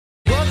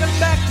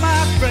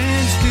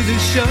friends to the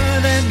show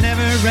that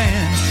never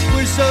ends.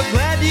 We're so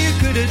glad you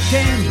could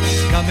attend.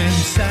 Come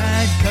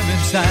inside, come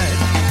inside.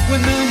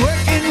 When the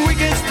working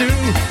week is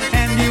through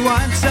and you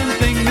want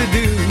something to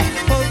do,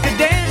 polka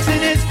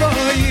dancing is for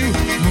you.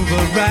 Move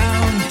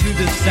around to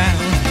the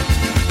sound.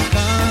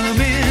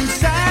 Come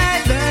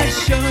inside, the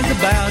show's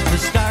about to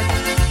start.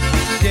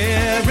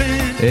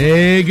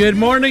 Hey, good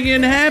morning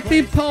and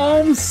happy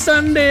Palm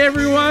Sunday,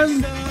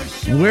 everyone.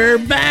 We're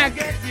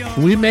back.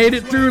 We made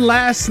it through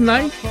last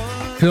night.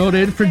 Filled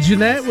in for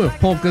Jeanette with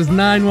Polkas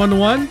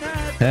 911.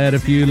 Had a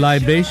few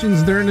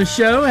libations during the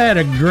show. Had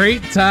a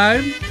great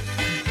time.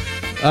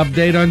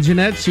 Update on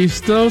Jeanette. She's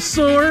still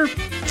sore.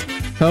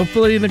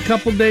 Hopefully in a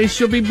couple days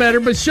she'll be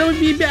better, but she'll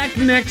be back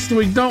next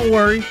week. Don't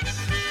worry.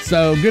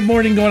 So good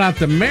morning going out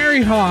to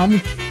Mary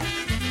Hom.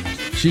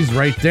 She's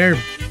right there.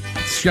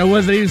 Show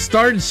wasn't even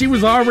started. She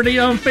was already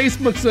on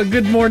Facebook, so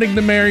good morning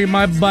to Mary,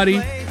 my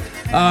buddy.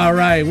 All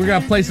right, we're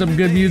going to play some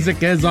good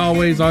music as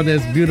always on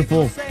this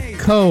beautiful,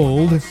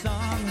 cold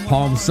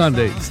Palm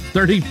Sunday. It's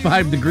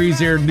 35 degrees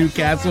here in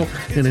Newcastle,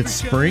 and it's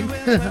spring?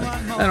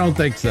 I don't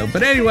think so.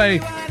 But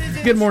anyway,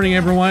 good morning,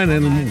 everyone,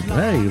 and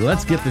hey,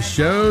 let's get the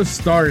show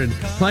started.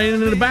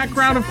 Playing in the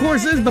background, of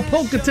course, is the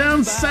Polka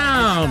Town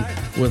Sound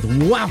with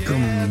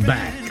Welcome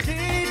Back.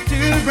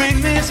 To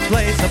bring this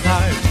place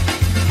apart.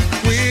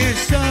 We're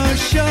so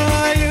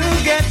sure you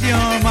get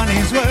your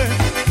money's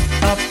worth.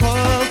 A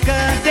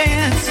polka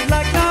dance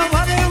like no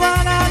other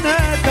one on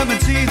earth. Come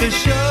and see the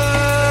show.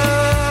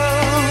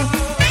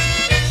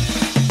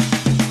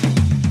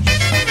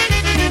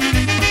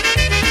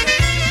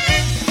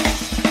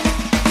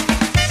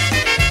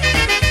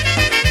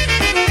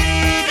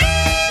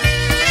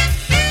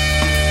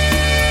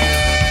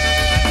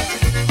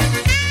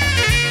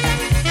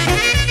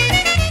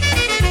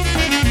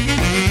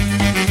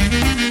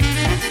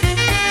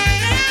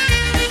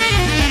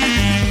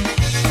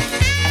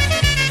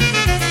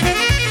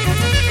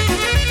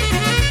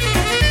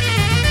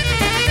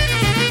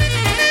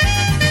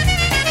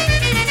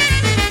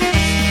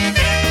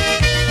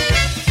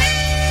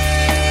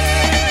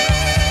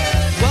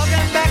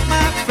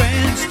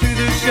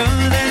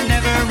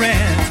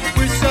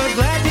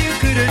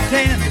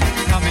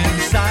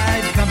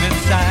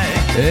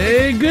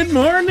 Hey, good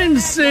morning,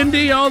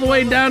 Cindy, all the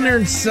way down there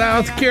in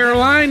South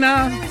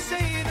Carolina.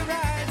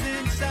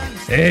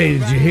 Hey,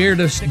 did you hear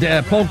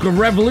the Polka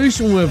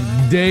Revolution with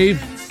Dave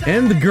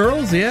and the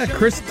girls? Yeah,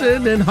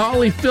 Kristen and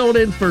Holly filled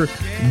in for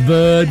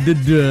the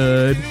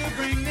Dud.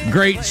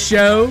 Great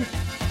show.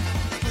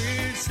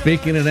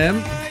 Speaking of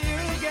them,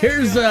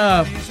 here's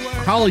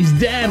Holly's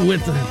dad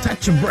with a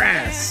touch of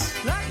brass.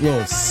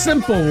 Little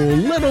simple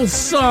little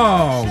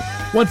song.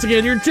 Once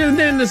again, you're tuned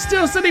in to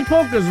Steel City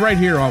Polkas right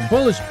here on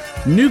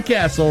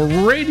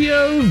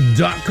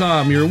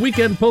PolishNewcastleRadio.com, your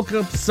weekend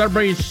polka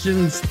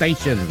celebration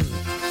station.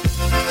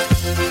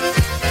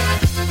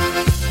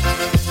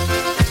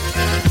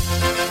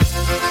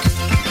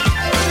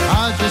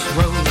 I just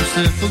wrote a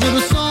simple little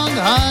song.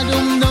 I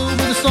don't know where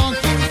the song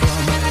came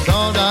from.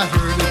 Thought I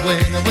heard it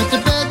when I went to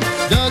bed.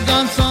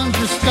 Doggone song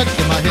just stuck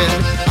in my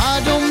head.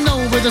 I don't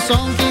know where the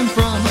song came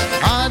from.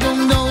 I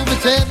don't know if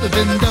it's ever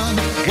been done.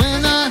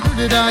 When I heard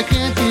it, I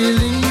can't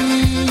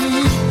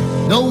believe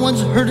no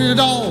one's heard it at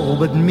all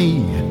but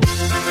me.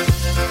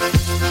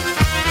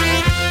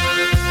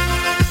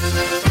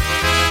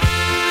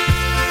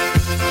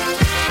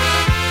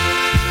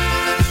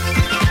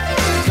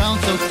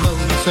 Sounds so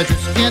close, I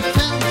just can't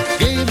tell.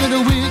 Gave it a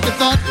week, I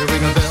thought to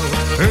ring a bell.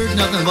 Heard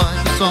nothing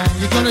like the song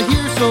you're gonna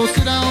hear, so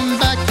sit down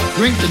back,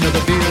 drink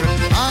another beer.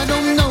 I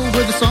don't know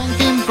where the song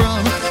came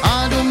from.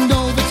 I don't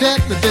know if it's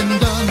ever been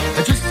done.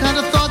 I just had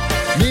a thought,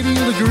 maybe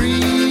you'll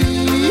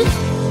agree.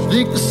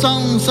 Think the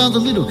song sounds a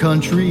little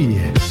country.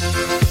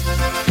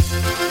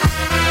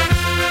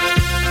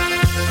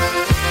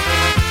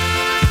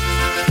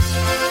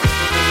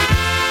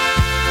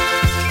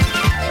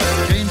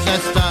 Change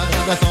that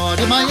style, I thought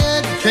in my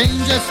head.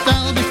 Change that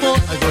style before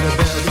I go to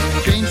bed.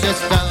 Change that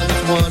style,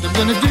 that's what I'm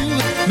gonna do.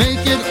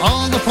 Make it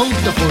all the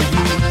polka for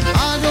you.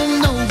 I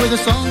don't know where the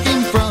song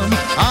came from.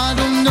 I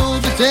don't know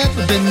if it's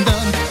ever been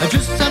done. I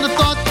just had a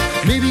thought,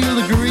 maybe you'll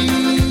agree.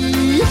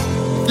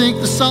 Think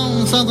the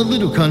song sounds a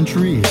little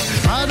country.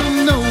 I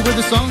don't know where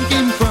the song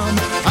came from.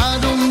 I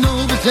don't know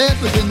if it's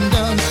ever been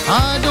done.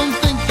 I don't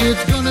think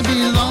it's gonna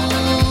be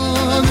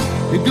long.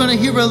 You're gonna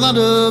hear a lot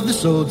of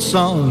this old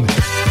song.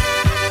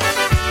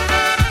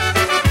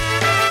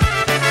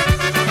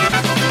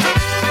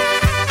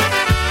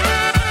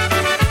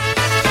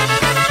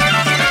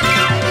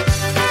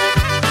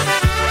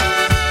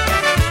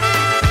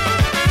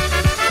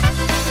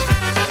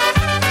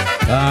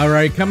 All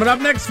right, coming up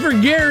next for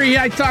Gary.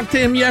 I talked to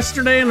him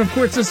yesterday, and of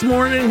course this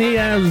morning he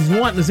was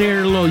wanting to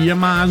hear a little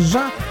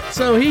Yamaha,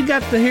 so he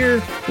got to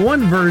hear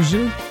one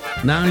version.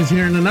 Now he's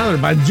hearing another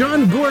by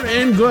John Gore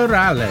and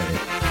Gorale.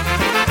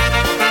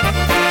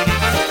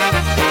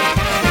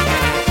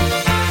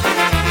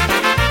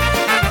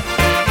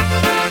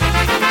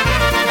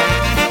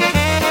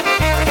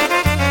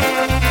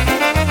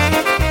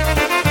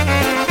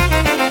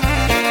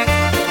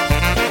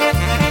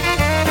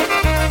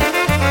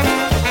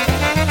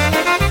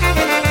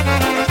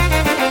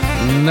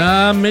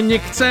 a my nie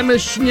chcemy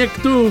śnieg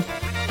tu.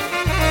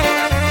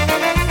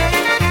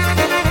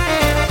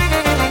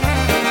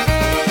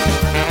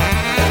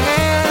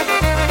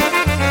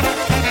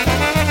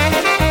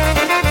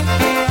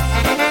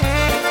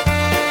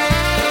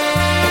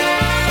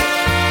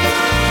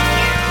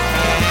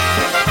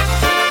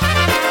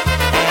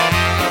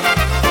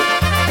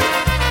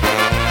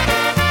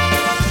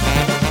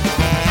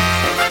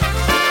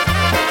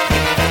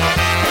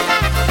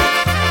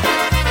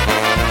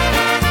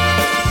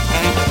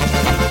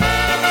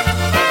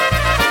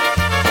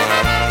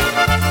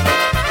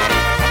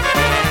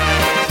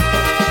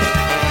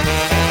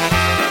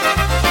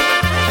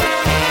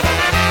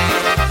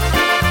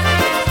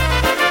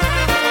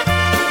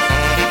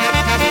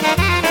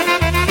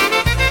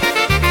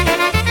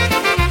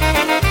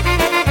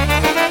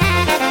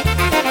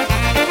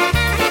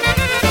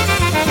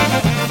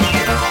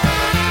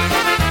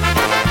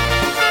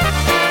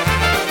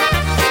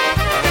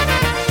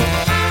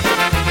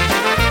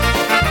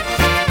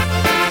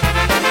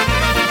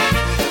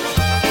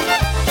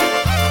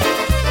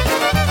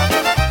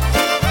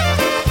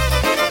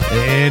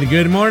 And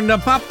good morning to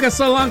Popka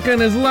Solanka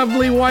and his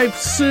lovely wife,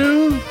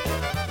 Sue,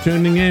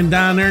 tuning in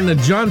down there in the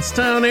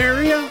Johnstown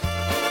area.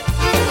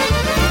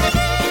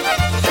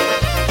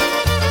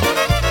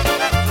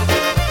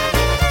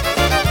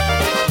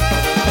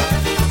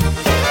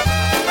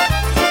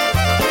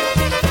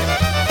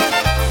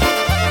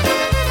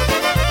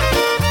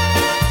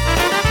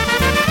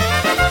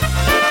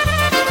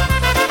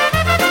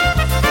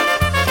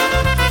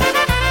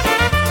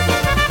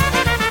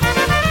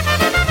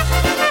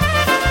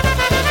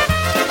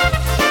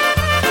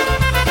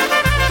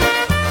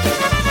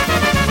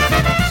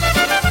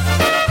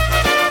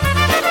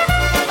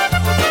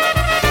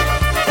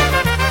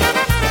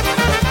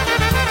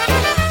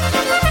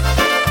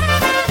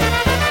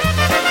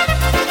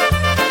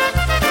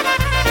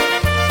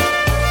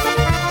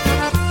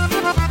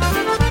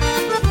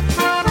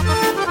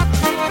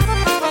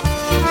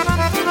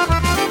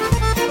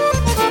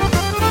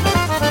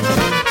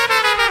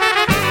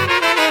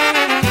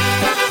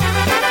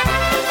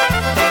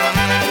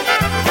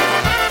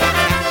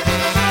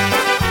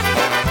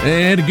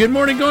 And good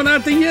morning going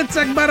out to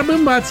Yitzhak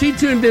Badaboombots. He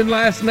tuned in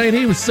last night.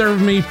 He was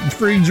serving me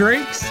free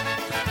drinks.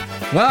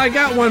 Well, I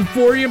got one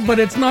for you, but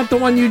it's not the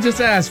one you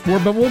just asked for,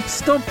 but we'll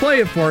still play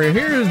it for you.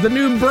 Here's the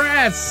new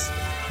brass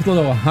with a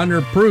little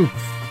 100 proof.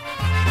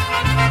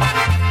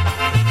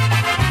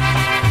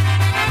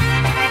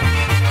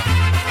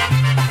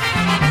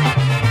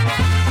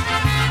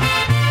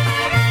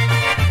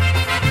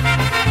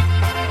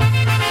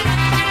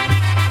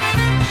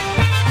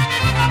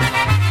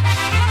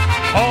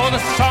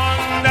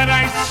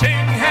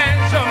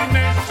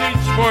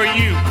 For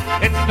you,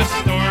 it's the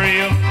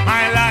story of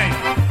my life.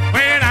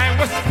 When I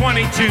was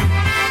 22,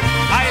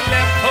 I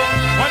left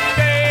home one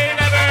day,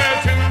 never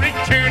to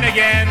return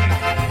again.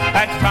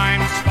 At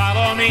times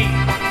follow me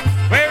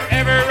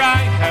wherever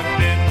I have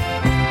been.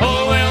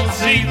 Oh,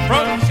 Elsie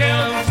from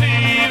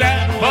Chelsea,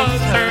 that was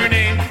her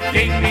name,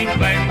 gave me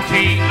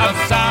plenty of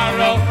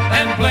sorrow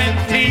and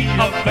plenty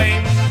of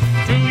fame.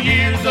 2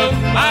 years of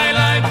my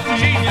life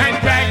she had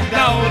dragged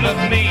out of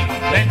me.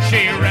 Then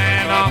she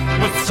ran off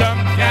with some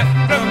cat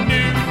from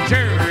New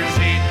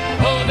Jersey.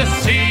 Oh, the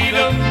seat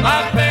of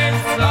my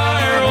pants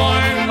are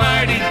worn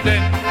mighty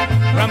thin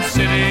from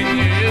sitting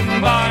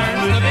in bars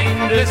living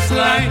this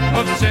life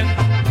of sin.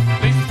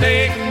 Please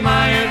take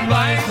my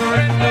advice,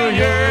 or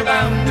you're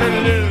bound to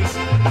lose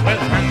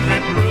with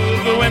 100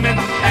 proof women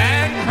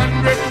and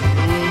 100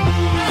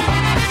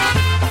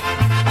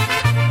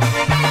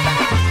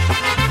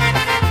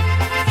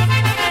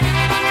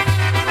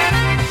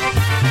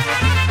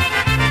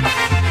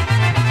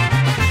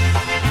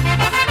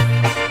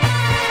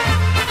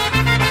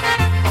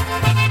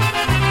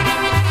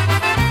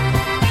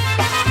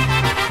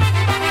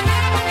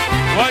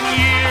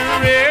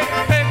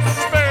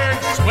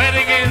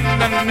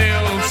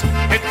 mills.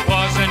 It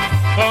wasn't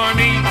for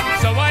me,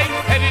 so I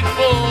headed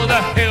for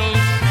the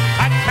hills.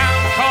 A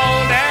town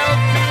called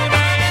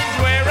Altoona,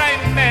 where I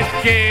met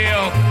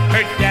Gail.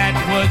 Her dad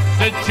was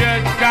a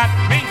judge, got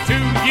me 2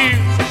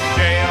 years in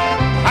jail.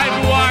 I'd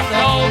walk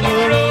all the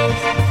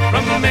roads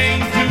from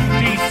Maine to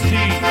D.C.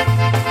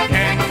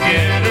 Can't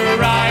get a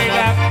ride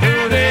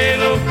after they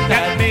looked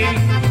at me.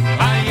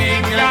 I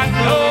ain't got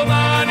no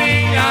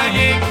money, I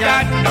ain't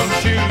got no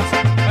shoes,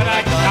 but I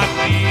got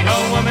me a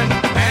woman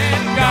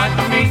and got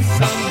me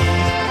some news.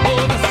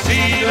 Oh, the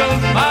seat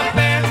of my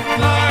pants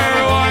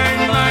are worn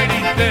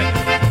mighty thin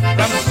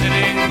from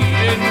sitting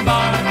in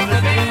bars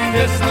living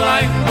this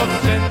life of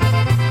sin.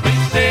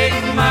 Please take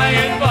my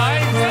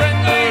advice,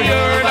 and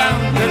you're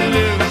bound to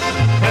lose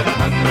with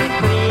 100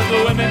 proof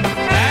women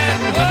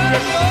and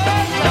 100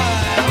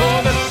 oh,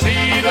 the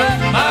seat of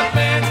my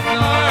pants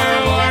are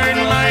worn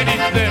mighty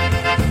thin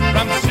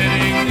from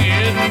sitting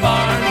in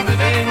bars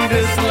living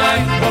this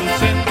life of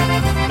sin.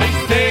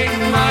 Please take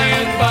my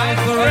advice,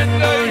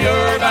 surrender,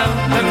 you're bound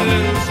to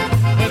lose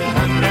with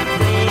 100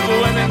 proof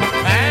women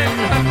and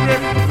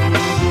 100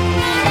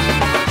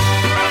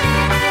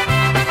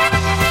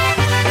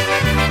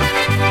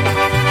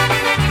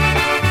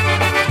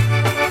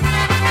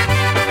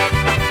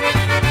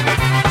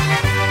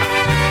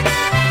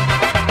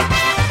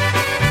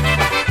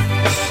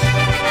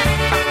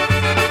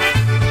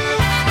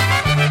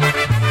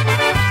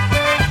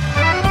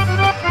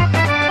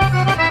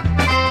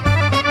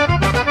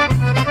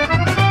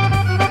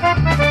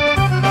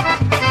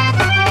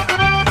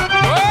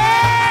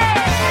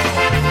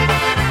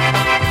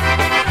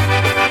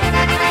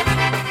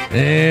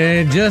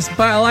 And just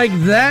by like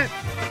that,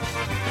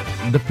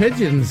 the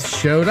pigeons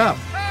showed up.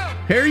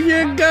 Here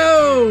you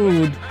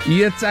go,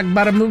 Yitzhak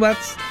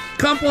Baramubats.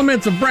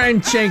 Compliments of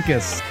Brian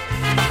Chankus.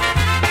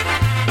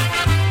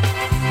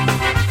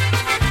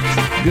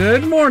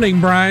 Good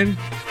morning, Brian.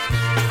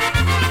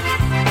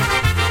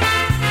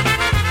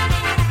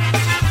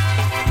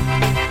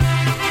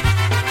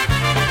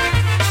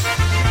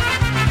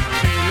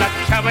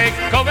 Przyleciały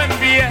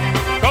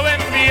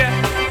gołębie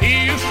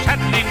i już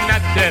siadli na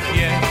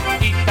drzewie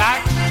i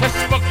tak się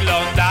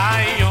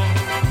spoglądają.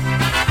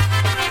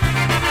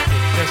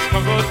 Czy też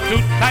kogo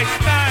tutaj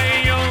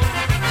stają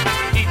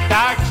i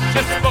tak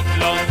się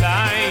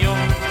spoglądają.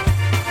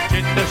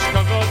 Czy też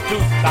kogo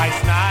tutaj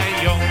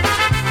znają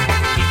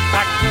i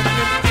tak się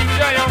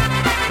zbliżają,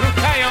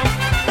 ruchają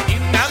i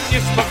na mnie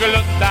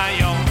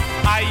spoglądają,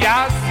 a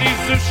ja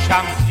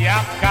zlizuszam z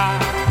jabłka.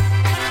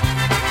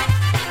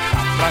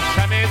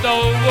 Zapraszamy do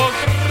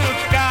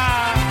ogródka,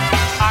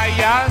 a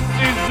ja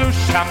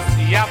zlizuszam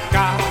z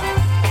jabłka.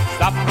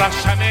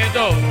 Zapraszamy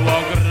do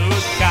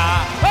ogródka.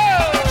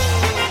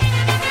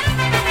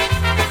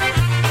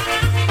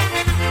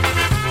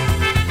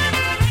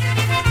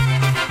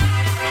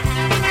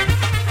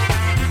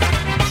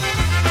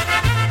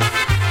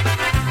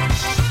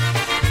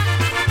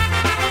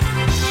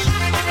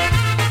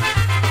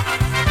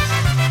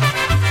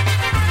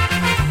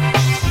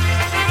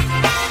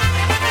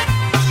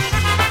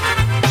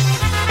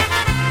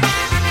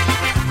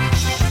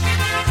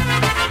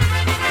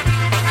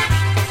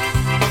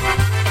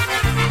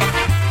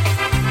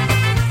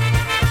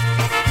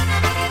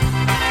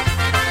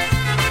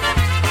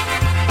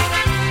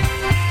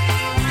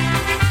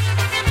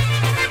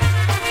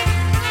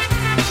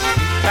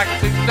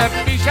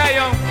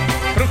 Zapisają,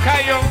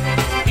 ruchają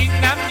i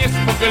na mnie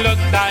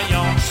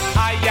spoglądają,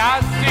 a ja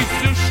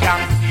zlizuszam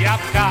z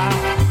jabłka.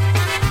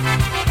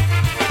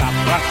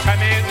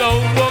 Zapraszamy do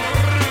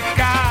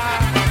ogródka,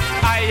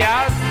 a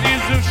ja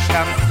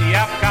zlizuszam z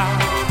jabłka.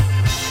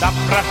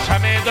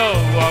 Zapraszamy do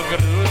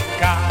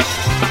ogródka.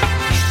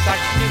 I tak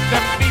się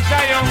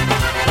zapisają,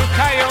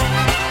 ruchają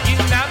i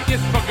na mnie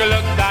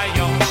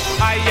spoglądają,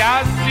 a ja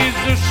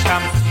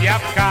zlizuszam z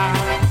jabłka.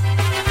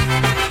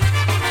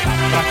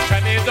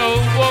 Zapraszamy do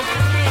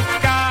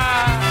ogródka,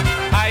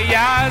 a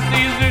ja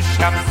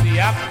zlizuszam z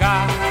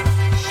jabłka.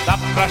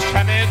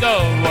 Zapraszamy do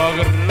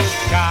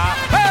ogródka.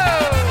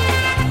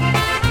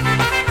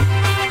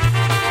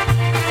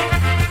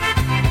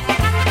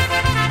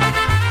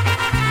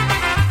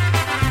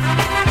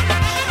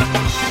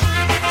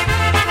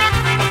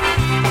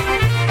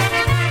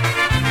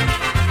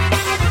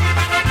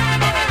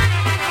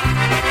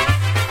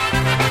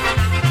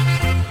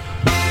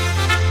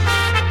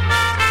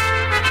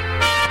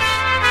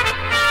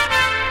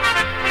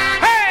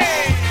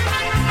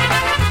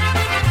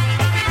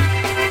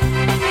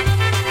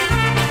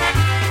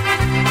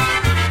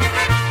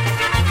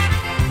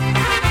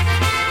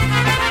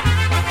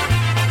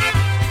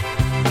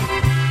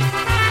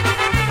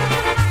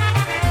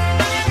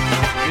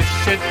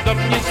 Do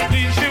mnie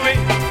zbliżyły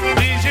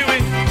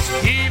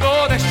i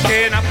wodę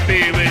się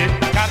napiły,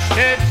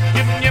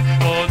 karteczki mnie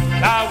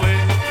podały,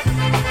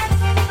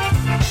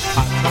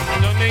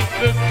 a do mnie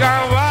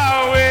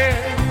wykałały,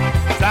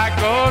 za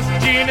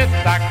gościnę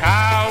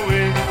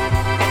takały,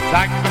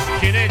 za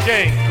gościnę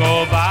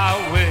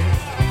dziękowały.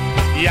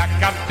 Jak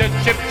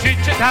karteczkę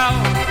przeczytał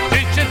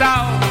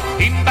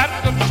i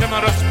bardzo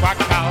się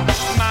rozpłakał,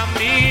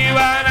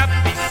 mamiła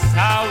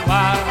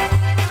napisała.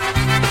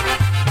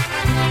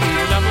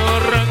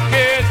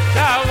 Rękę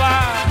dała,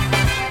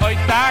 oj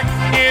tak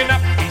nie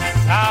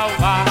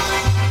napisała,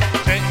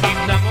 że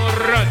innemu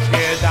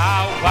rodzie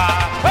dała.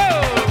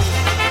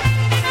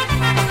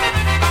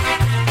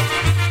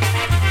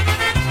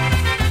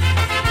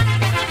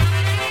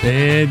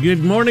 And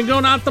good morning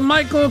going out to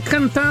Michael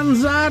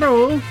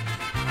Cantanzaro.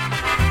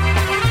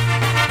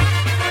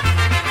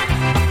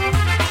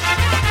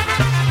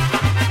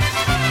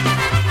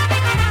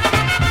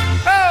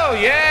 Oh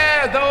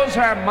yeah, those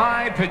are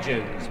my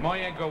pigeons,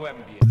 moje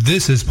gołębie.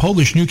 This is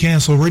Polish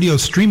Newcastle Radio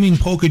streaming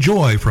Polka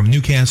Joy from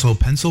Newcastle,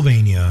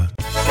 Pennsylvania.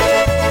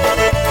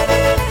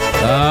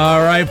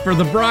 All right, for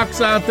the Brocs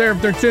out there,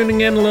 if they're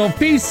tuning in, a little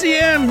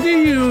PCM,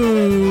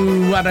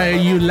 what do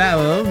you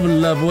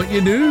love what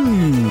you do.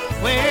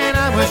 When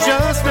I was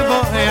just a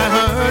boy, I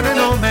heard an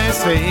old man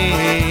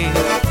say,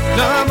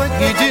 love what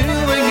you do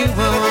and you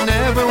will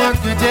never work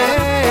a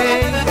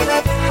day.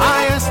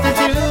 I asked him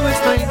to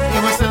explain,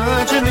 it was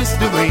such a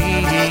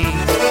mystery.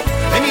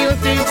 And he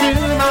looked into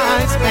my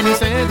eyes and he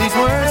said these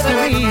words to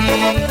me.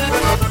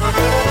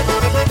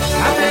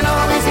 Nothing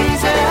always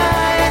easy,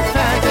 in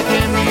fact it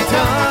can be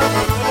tough.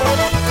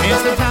 And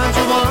sometimes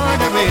you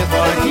wonder if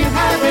what you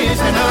have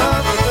is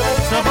enough.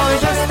 So boy,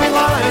 just be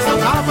wise,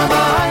 don't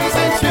compromise,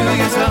 and to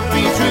yourself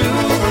be true.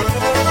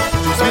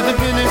 Just with the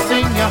goodness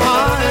in your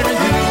heart and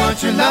do what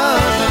you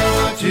love and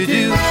what you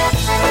do.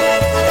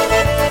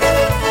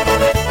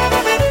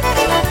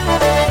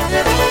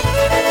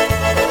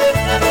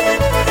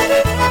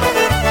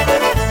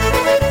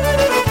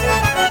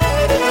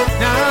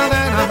 Now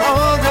that I'm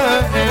older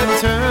and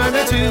turned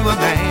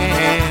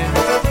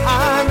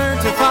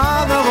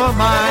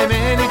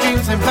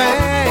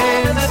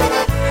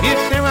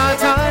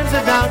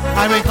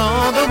I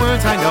recall the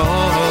words I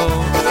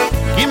know,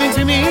 given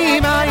to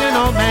me by an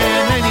old man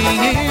many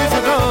years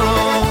ago.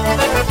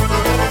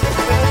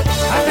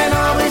 I've been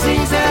always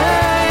easy,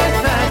 in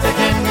fact it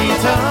can be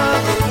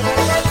tough,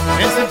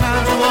 and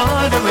sometimes you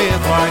wonder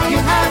if what you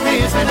have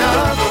is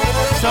enough.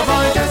 So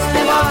boy, just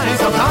be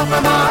wise, don't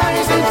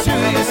compromise, and to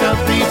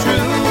yourself be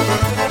true.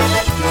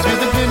 Just do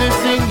the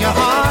goodness in your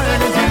heart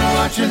and do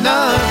what you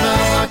love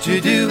and what you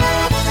do.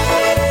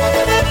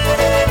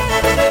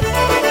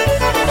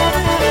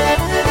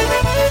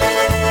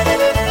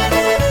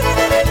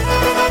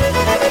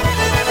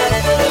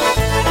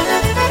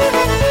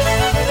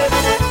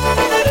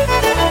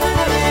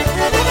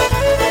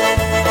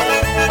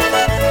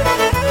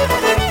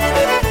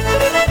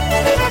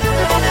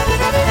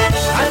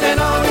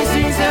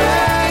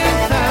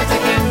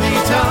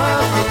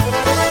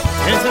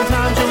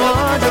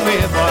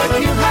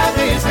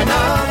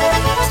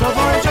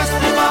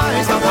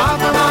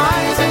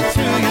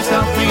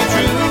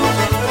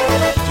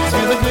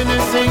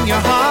 In your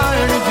heart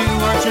and do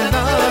what you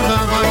love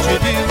and what you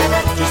do.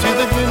 Just feel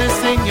the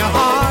goodness in your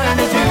heart and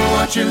do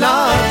what you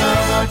love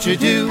and what you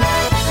do.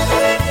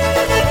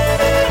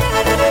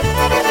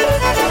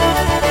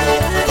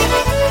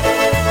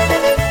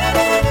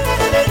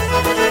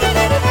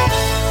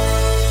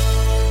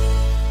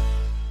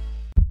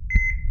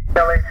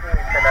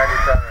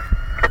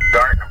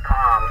 Darton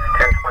Palms,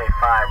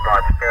 1025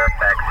 Broad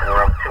Fairfax in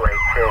room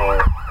 218.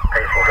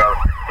 Patient goes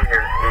to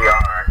Sears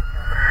ER.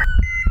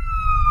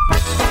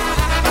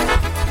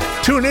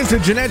 Tune in to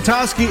Jeanette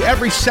Toski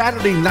every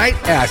Saturday night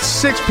at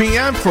 6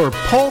 p.m. for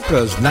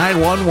Polkas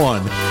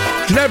 911.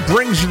 Jeanette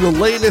brings you the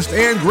latest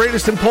and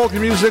greatest in polka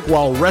music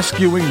while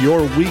rescuing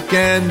your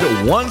weekend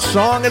one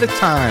song at a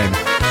time.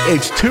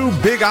 It's 2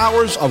 big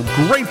hours of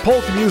great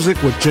polka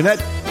music with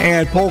Jeanette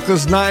and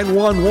Polkas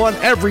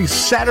 911 every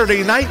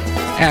Saturday night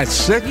at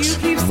 6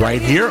 right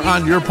here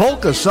on your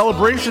polka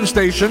celebration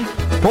station,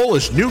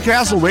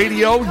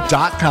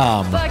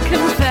 PolishNewcastleRadio.com. But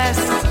confess,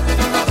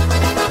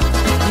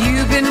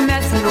 you've been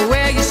messing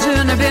where you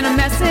shouldn't have been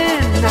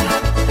messing,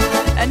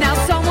 and now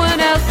someone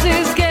else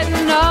is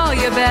getting all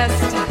your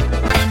best.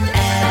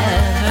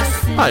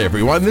 Hi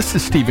everyone, this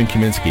is Stephen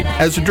Kaminsky.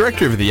 As the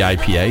director of the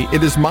IPA,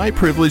 it is my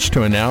privilege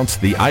to announce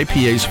the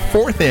IPA's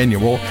 4th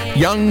annual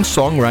Young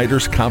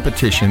Songwriters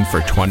Competition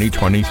for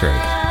 2023.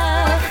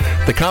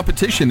 The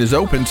competition is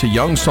open to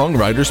young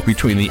songwriters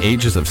between the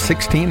ages of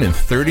 16 and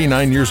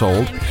 39 years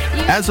old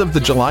as of the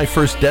July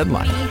 1st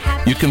deadline.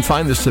 You can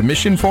find the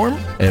submission form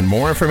and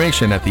more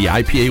information at the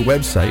IPA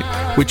website,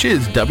 which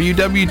is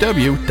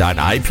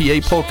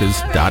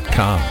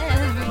www.ipapolkas.com.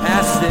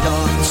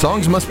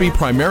 Songs must be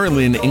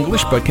primarily in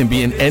English but can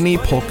be in any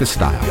polka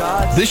style.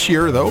 This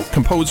year, though,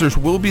 composers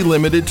will be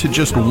limited to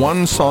just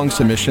one song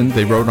submission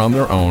they wrote on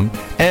their own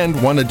and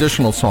one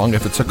additional song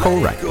if it's a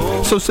co-write.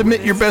 So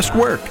submit your best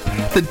work.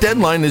 The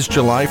deadline is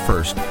July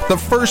 1st. The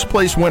first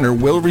place winner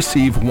will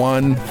receive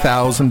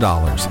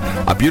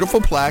 $1,000. A beautiful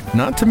plaque,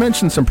 not to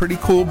mention some pretty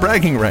cool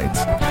bragging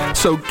rights.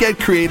 So get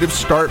creative,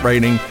 start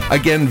writing.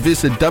 Again,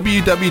 visit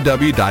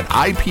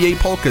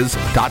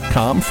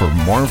www.ipapolkas.com for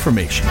more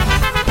information.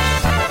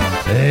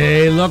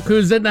 Hey, look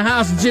who's in the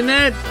house,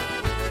 Jeanette.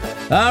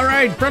 All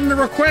right, from the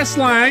request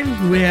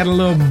line, we had a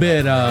little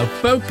bit of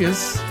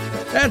focus.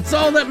 That's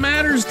all that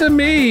matters to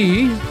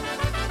me.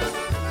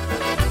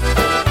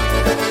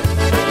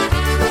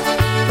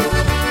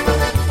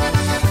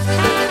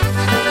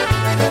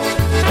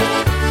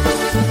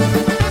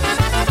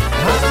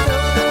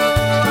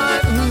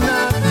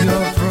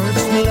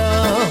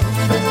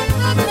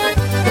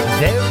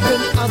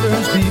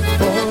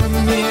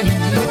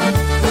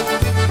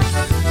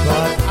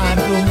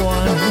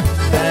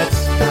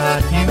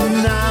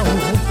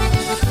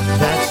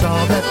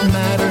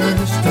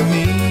 Matters to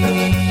me.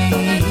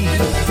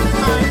 I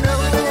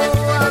know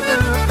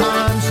other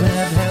arms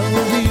have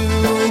held you.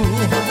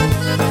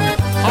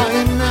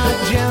 I'm not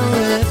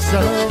jealous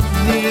of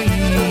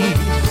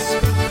these.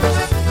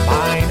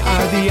 Mine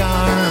are the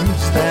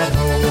arms that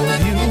hold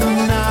you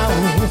now.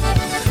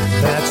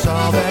 That's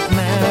all that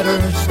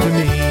matters to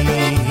me.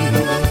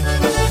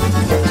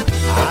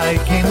 I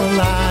came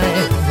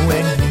alive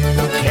when you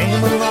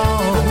came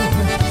along.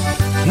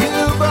 You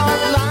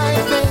brought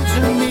life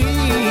into me.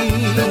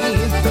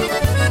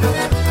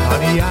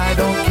 Honey, I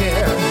don't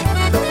care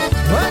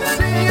what's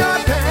in your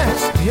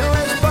past. You're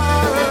as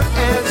far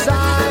as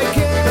I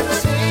can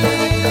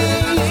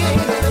see.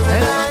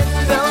 And I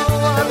know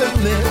other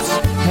lips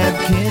have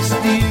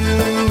kissed you.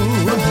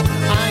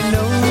 I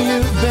know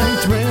you've been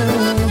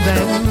thrilled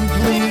and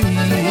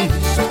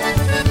pleased.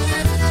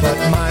 But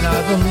mine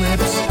are the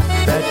lips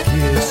that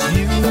kiss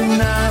you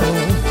now.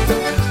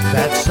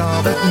 That's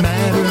all that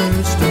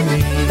matters to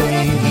me.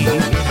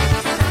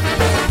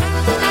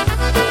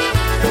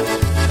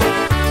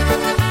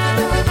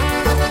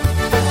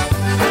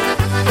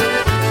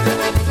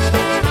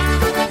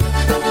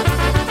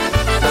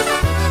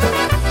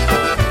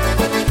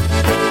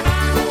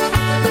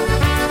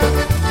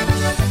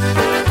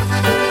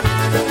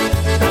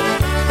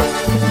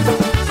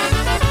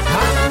 I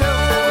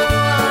know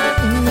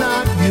I'm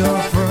not your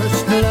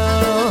first love.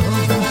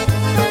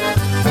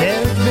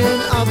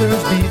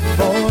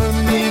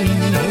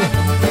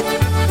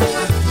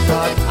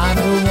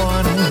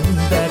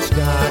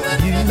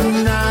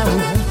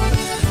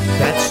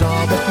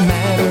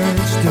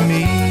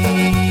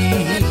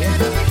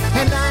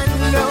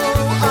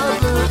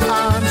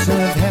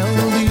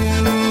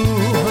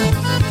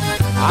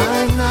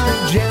 I'm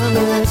not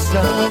jealous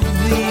of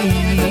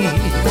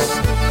these.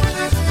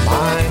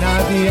 Mine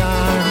are the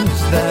arms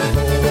that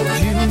hold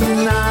you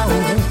now.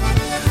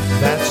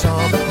 That's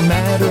all that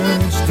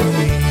matters to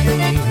me.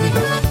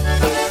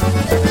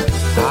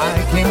 I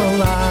came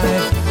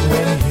alive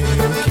when you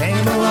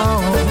came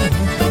along.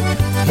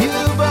 You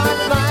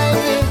brought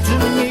life into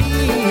me.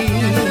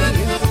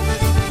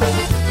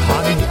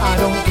 Honey, I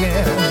don't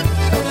care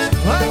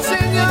what's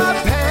in your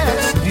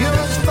past. You're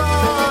as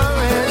far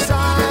as I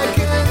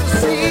can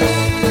see.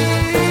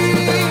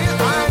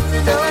 I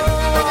know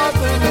all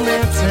the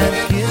lips have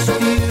kissed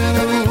you.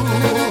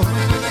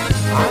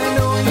 I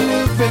know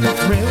you've been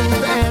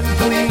thrilled and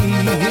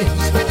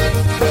pleased,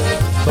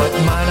 but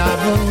mine are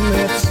the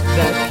lips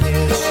that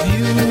kiss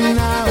you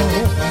now.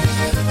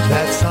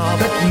 That's all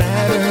that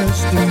matters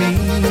to me.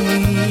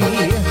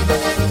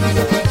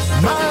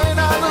 Mine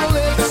are the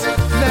lips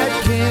that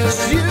kiss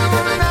you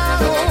now.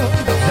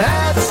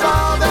 That's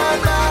all that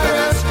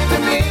matters to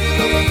me.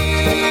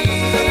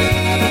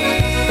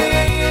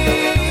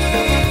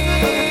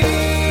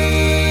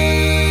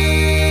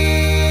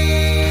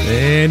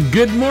 And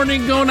good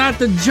morning going out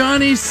to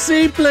Johnny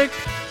Seaplick,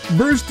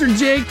 Brewster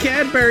J.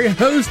 Cadbury,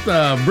 host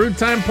of Brew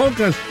Time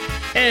Polkas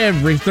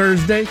every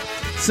Thursday.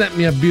 Sent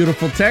me a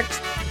beautiful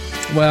text.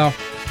 Well,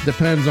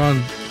 depends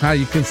on how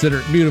you consider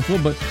it beautiful,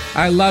 but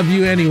I love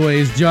you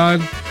anyways,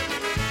 John.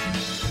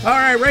 All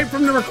right, right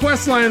from the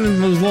request line,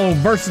 those little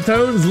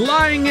versatones,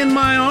 Lying in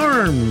My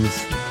Arms.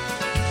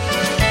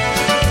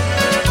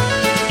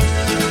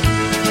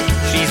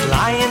 She's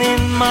lying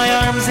in my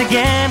arms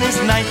again as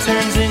night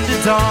turns into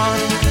dawn.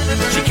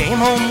 She came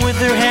home with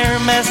her hair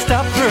messed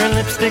up, her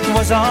lipstick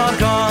was all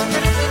gone.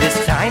 This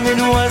time it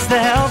was the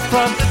health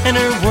club and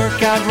her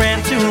workout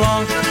ran too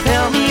long.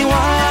 Tell me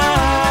why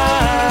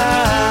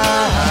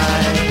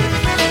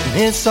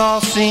this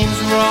all seems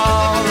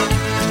wrong.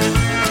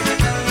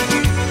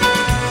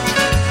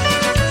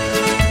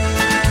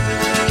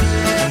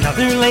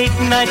 Another late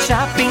night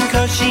shopping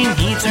 'cause she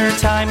needs her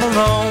time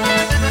alone.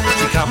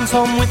 She comes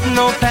home with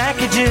no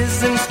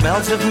packages and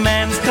smells of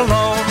man's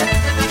cologne.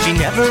 She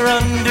never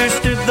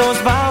understood those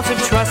vows of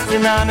trust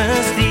and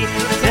honesty.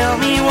 Tell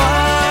me why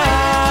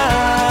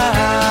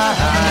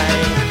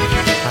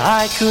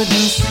I couldn't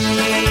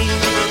see.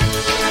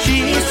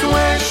 She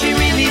swears she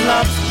really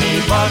loves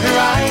me, but her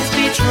eyes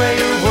betray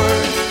her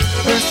words.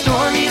 Her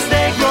stories,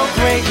 they grow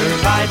greater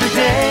by the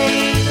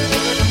day.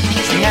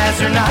 She has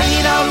her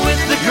night out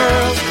with the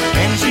girls,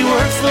 and she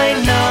works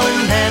late now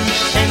and then,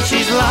 and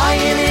she's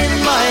lying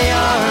in my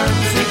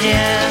arms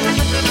again.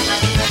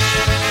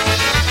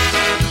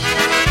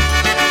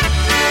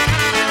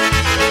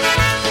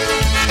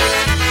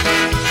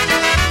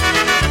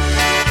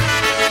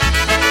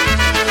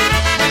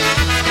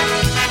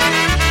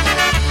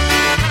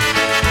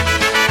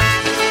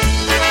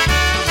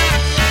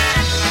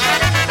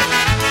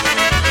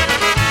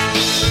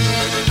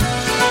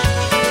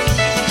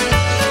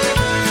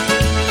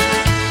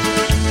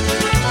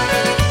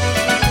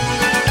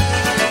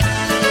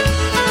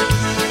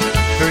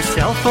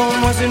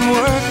 Phone wasn't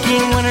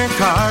working when her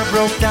car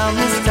broke down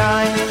this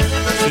time.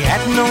 She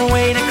had no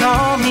way to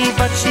call me,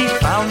 but she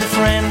found a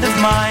friend of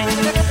mine.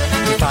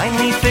 We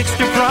finally fixed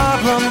her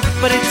problem,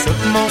 but it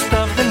took most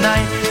of the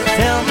night.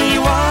 Tell me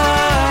why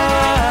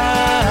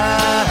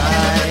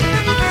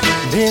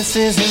this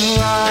isn't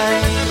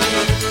right.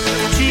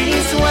 She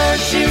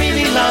swears she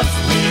really loves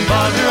me,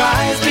 but her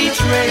eyes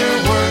betray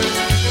her words.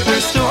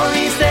 Her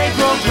stories, they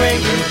grow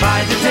greater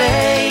by the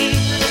day.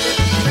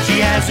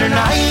 She has her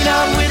night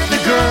out with the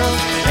girls,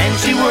 and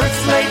she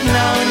works late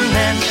now and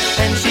then,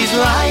 and she's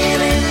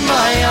lying in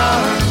my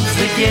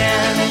arms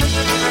again.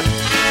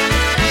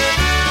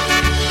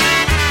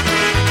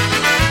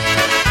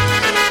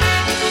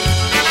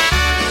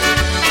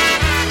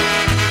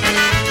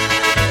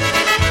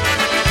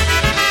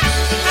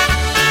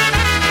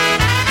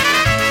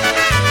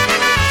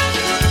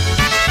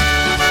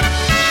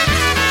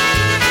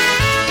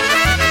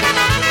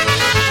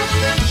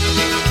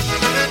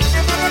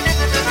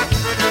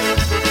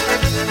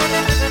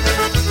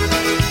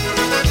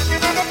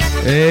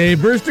 Hey,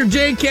 Brewster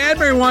J.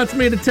 Cadbury wants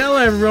me to tell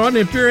everyone,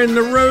 if you're in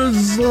the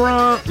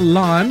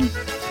Roselawn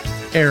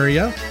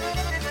area,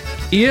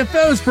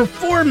 EFO is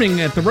performing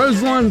at the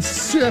Roselawn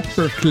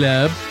Supper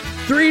Club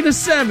 3 to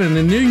 7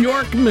 in New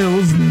York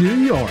Mills, New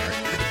York.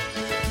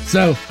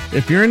 So,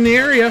 if you're in the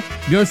area,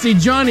 go see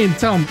Johnny and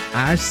tell him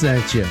I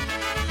sent you.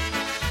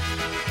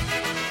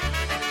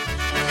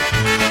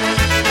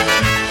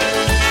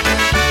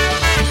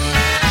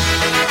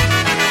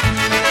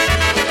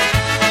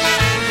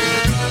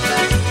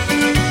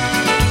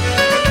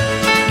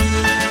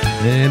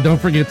 And don't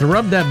forget to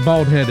rub that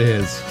bald head of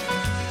his.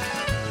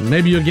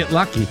 Maybe you'll get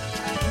lucky.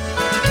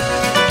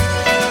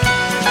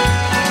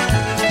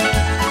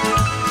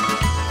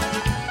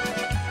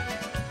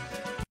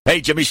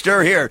 Hey, Jimmy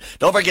Sturr here.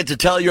 Don't forget to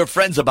tell your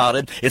friends about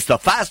it. It's the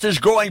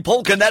fastest growing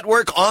polka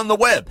network on the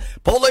web.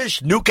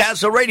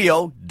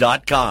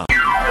 PolishNewcastleRadio.com.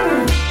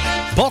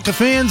 Polka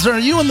fans, are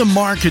you in the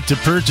market to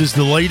purchase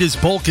the latest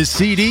polka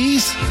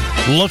CDs?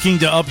 Looking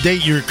to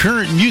update your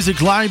current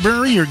music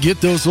library or get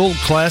those old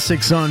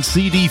classics on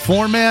CD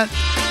format?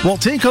 Well,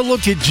 take a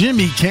look at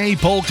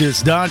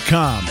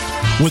JimmyKPolkas.com.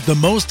 With the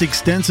most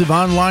extensive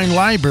online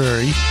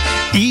library,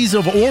 ease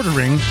of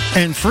ordering,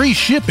 and free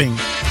shipping,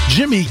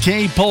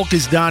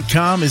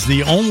 JimmyKPolkas.com is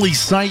the only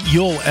site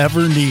you'll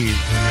ever need.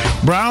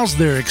 Browse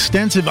their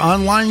extensive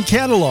online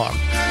catalog.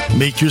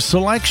 Make your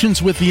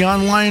selections with the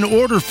online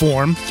order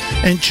form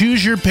and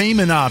choose your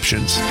payment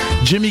options.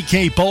 Jimmy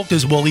K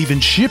Polkas will even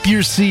ship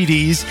your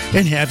CDs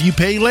and have you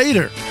pay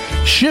later.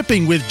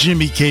 Shipping with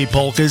Jimmy K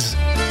Polkas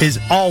is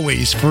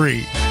always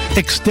free.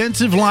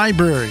 Extensive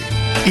library,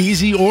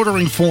 easy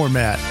ordering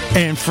format,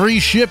 and free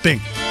shipping.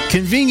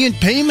 Convenient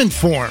payment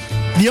form.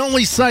 The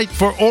only site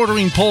for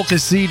ordering polka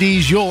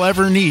CDs you'll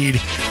ever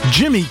need.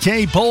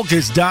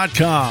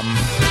 JimmyKPolkas.com.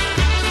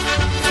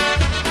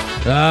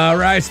 All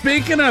right,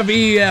 speaking of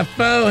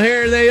EFO,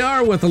 here they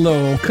are with a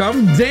little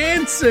Come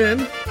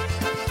Dancing.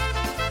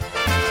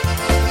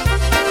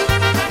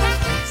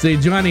 See,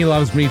 Johnny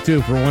loves me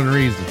too for one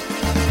reason.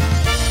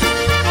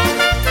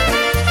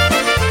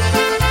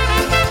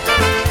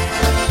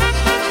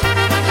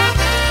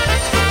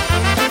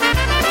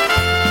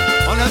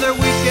 Another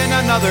weekend,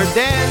 another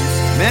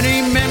dance,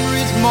 many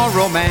memories, more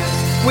romance.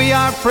 We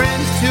are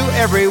friends to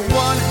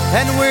everyone,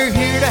 and we're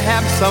here to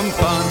have some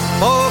fun.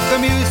 Polka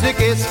music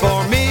is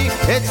for me,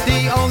 it's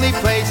the only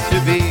place to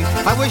be.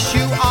 I wish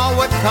you all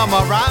would come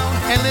around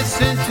and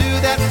listen to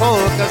that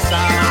polka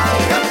sound.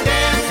 Come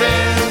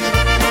dancing,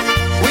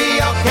 we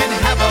all can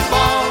have a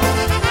ball.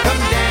 Come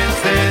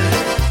dancing,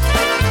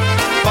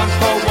 fun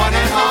for one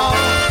and all.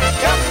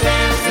 Come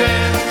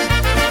dancing,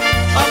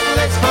 a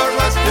place for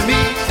us to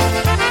meet.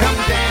 Come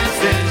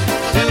dancing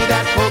to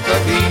that polka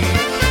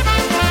beat.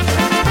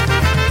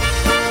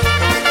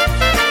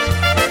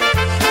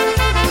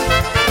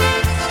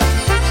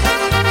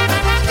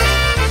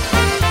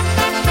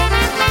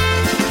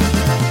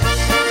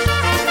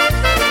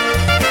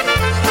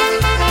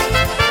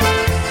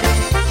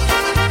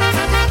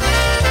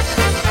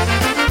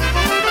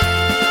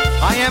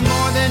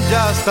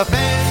 Just a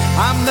fan,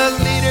 I'm the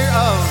leader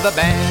of the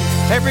band.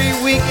 Every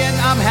weekend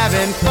I'm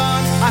having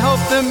fun. I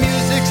hope the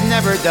music's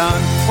never done.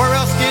 Where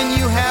else can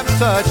you have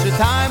such a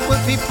time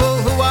with people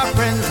who are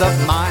friends of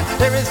mine?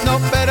 There is no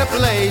better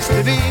place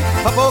to be.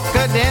 A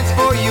polka dance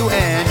for you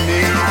and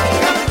me.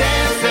 Come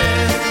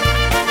dancing,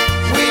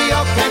 we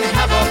all can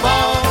have a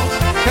ball.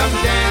 Come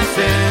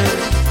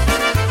dancing,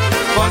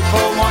 fun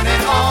for one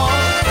and all.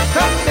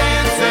 Come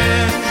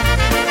dancing,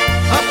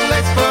 a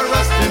place for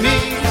us to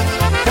meet.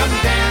 Come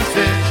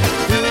dancing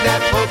to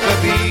that polka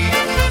beat.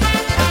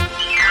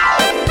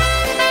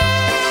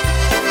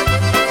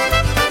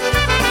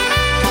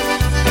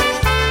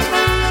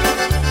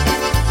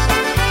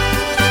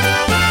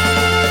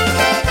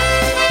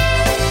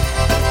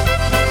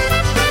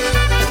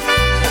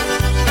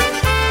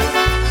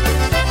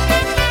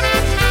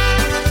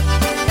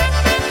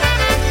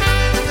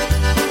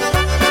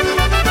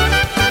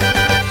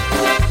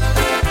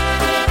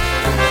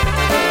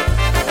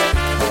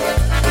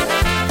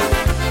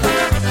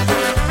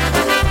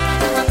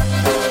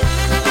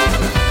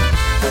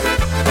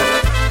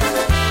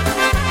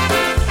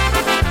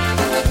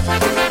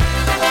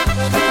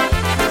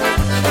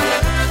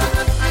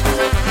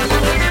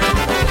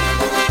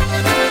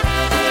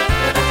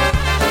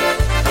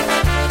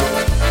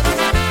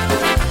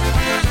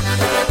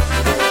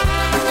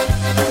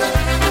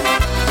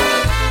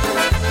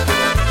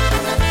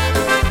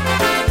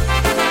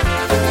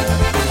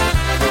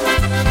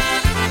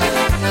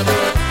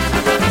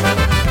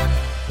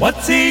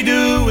 What's he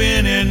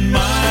doing in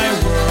my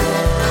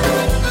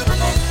world?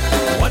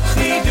 What's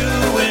he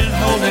doing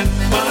holding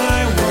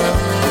my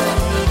world?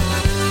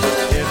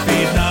 If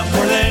he's not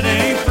more than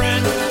a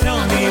friend, tell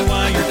me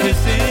why you're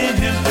kissing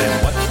him.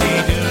 Then what's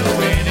he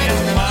doing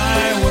in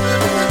my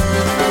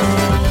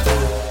world?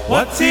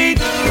 What's he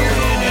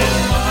doing in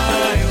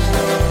my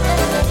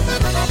world?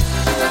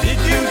 Did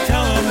you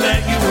tell him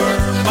that you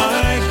were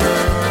my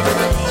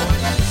girl?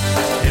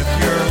 If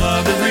your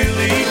love is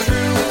really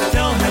true,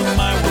 tell him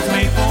my world's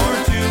made for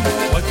two.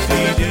 What's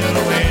he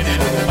doing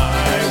in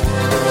my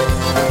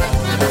world?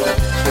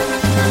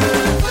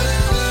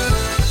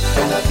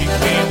 Don't keep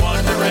me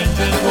wondering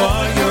just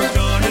what you're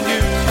gonna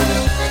do.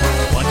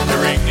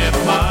 Wondering if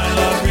my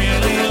love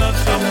really loves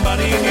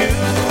somebody new.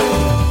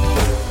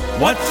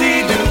 What's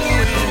he doing?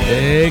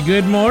 Hey,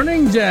 good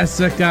morning,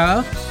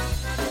 Jessica.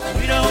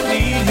 We don't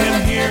need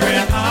him here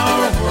in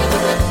our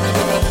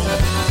world.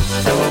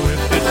 So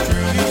if it's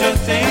true, you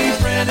just ain't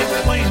friend.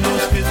 Explain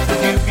those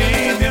kisses you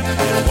gave him.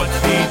 And what's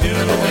he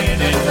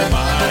doing in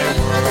my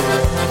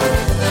world?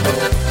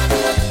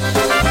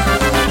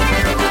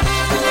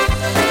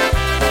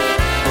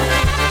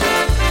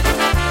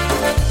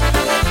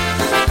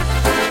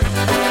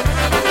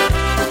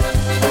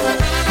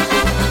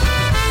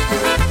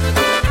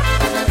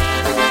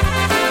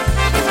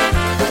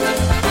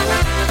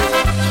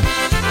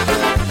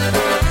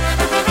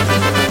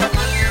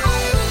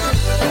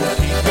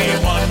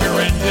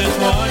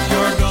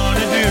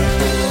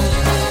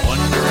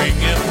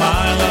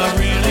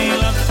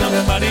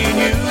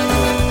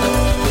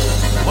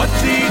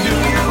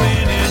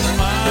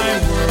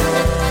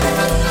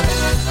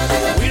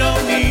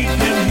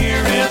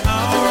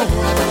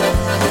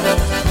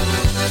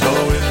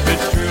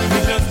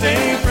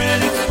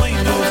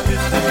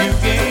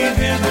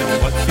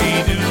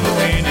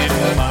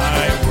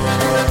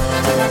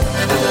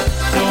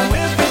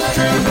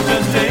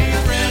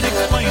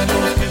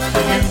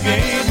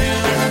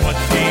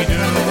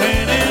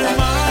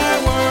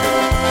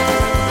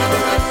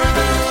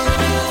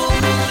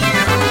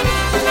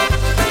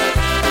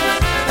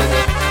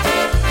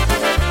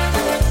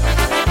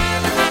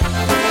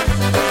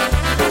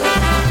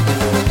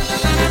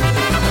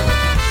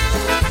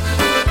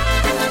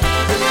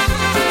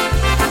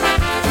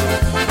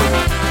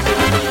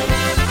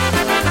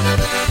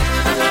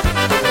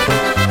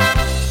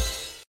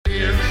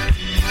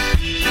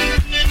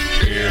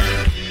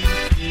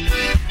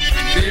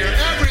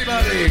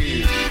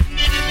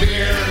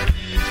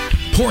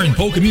 more in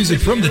polka music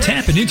from the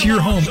tap and into your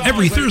home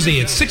every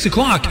Thursday at 6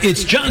 o'clock.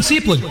 It's John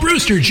Seplick,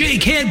 Brewster J.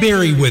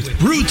 Cadbury with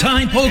Brew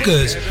Time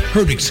Polkas,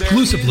 heard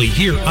exclusively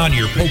here on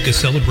your polka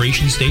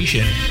celebration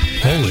station,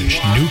 Polish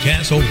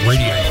Newcastle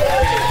Radio.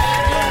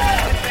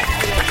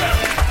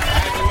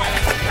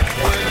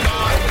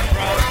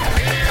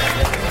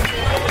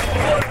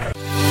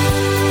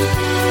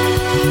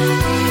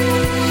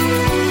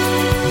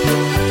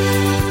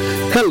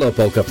 Hello,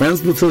 polka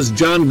friends. This is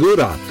John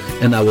Gura,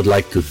 and I would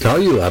like to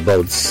tell you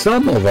about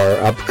some of our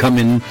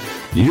upcoming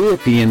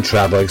European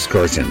travel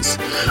excursions.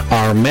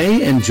 Our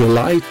May and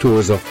July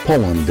tours of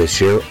Poland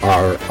this year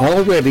are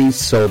already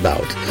sold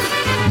out,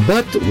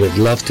 but we'd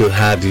love to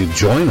have you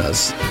join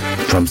us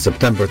from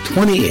September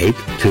 28th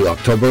to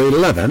October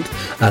 11th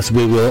as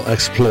we will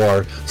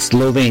explore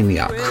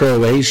Slovenia,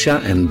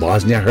 Croatia, and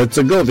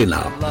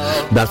Bosnia-Herzegovina.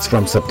 That's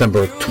from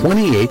September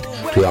 28th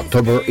to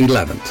October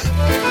 11th.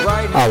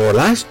 Our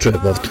last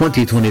trip of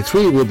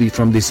 2023 will be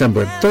from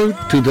December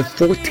 3rd to the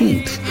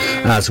 14th,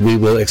 as we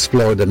will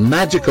explore the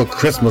magical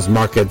Christmas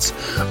markets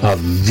of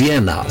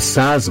Vienna,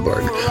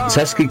 Salzburg,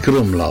 Czeski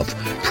Krumlov,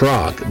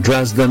 Prague,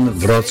 Dresden,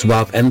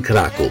 Wrocław, and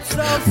Kraków.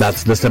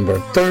 That's December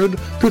 3rd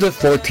to the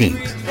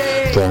 14th.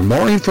 For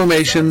more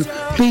information,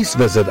 please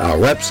visit our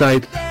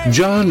website,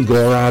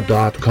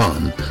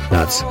 johngora.com.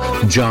 That's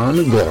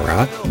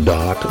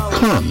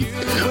johngora.com.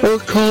 Or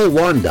call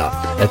Wanda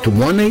at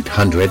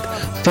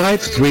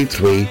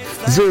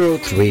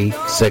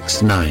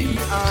 1-800-533-0369.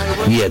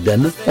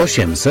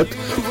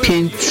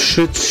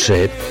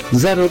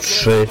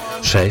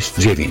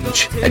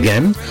 1-800-533-0369.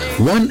 Again,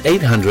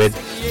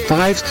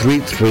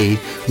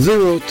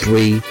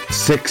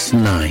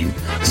 1-800-533-0369.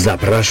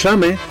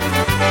 Zapraszamy!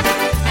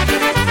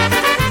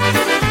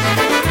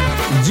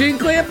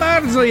 Dziękuję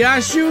bardzo,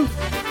 Yashu.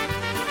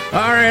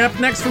 All right, up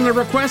next from the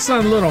request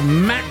on little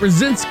Matt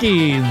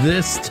Rosinski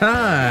this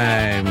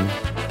time.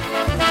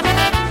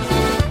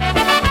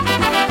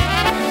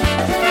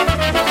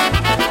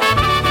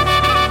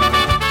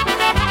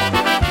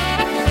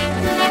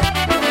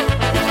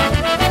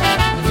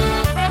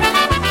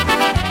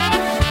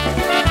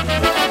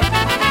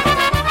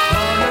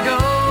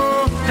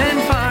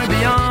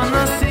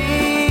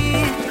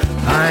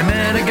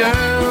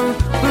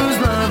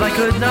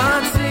 Could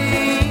not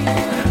see.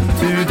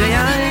 Today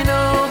I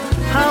know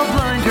how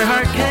blind your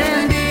heart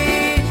can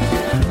be,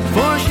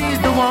 for she's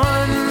the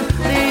one,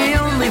 the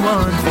only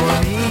one for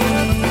me.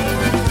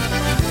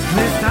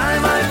 This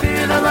time I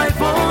fear that life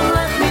won't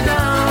let me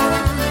down.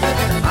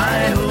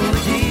 I hold the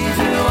key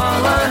to all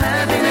the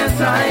happiness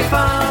I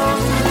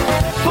found.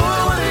 For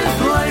what is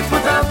life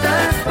without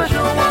that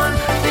special one?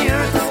 The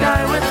earth, the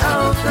sky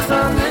without the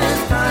sun.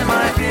 This time I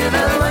fear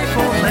that life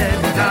won't let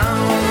me down.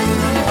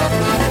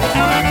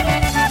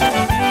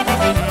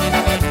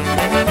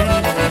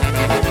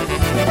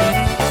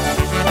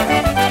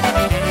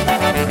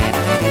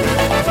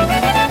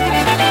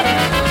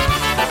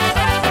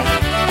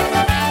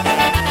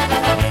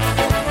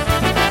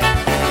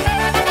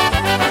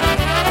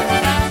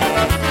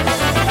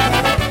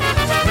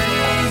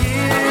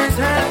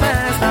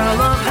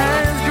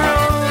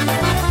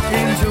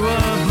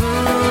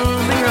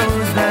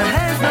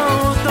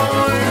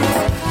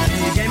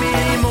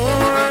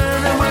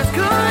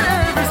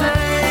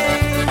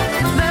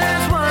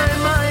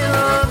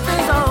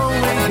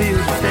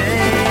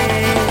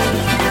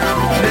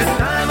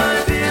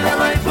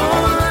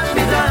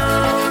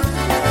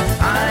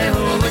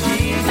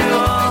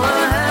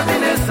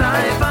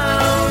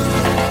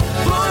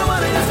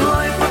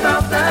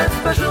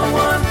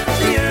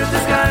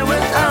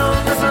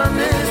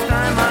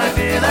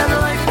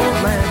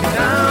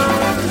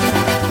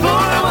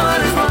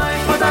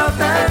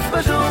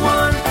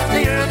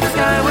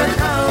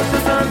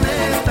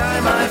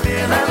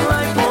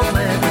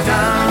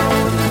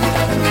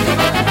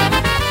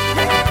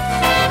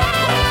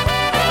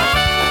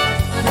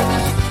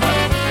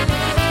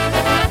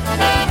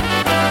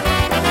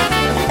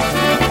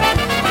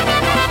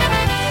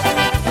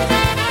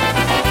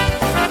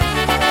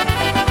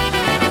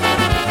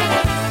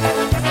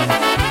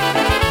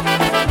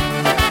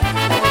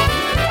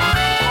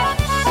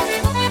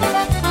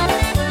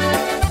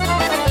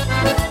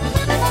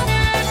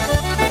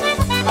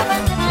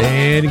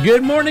 And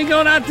good morning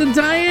going out to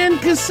Diane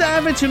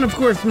Kasavich and, of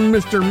course,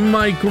 Mr.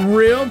 Mike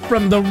Real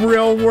from the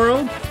Real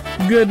World.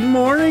 Good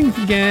morning,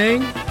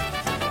 gang.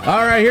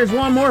 All right, here's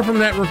one more from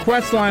that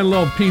request line,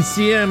 little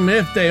PCM,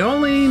 If They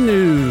Only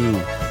Knew.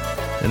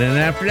 And then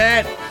after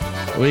that,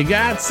 we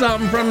got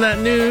something from that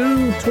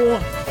new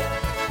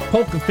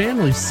Polka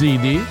Family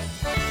CD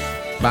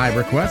by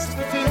request.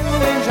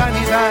 In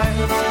Johnny's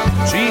eyes,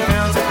 she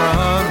found it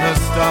from the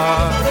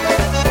start.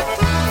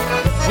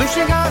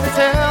 Wishing I could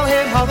tell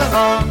him all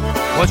along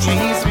what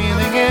she's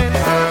feeling in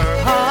her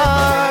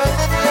heart.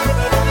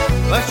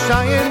 A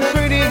shy and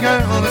pretty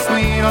girl, the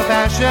sweet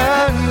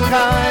old-fashioned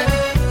kind.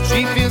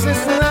 She feels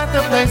it's not the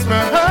place for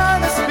her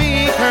to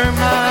speak her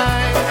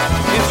mind.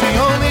 If she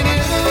only knew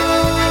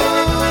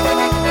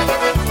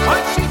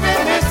what she's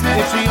been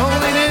missing, if she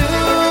only knew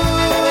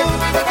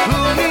who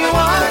he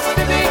wants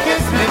to be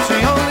kissing, if she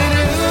only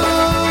knew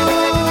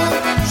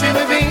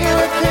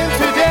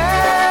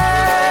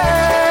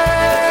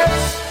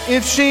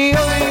If she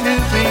only knew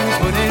things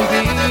wouldn't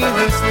be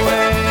this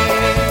way.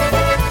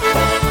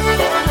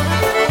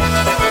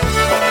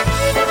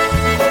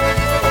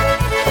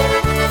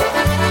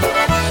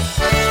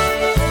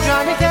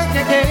 Johnny can't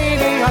get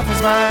Katie off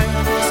his mind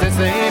since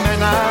they met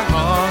not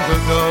long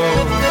ago.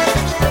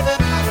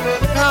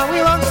 Now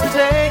he wants to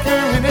take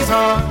her in his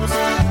arms,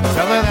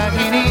 tell her that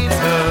he needs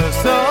her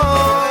so.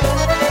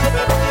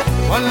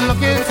 One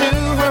look into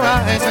her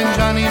eyes and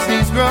Johnny's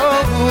knees grow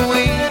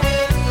weak.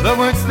 The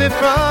words slip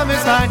from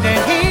his mind and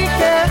he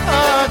can't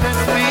hardly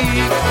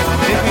speak.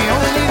 If he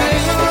only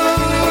knew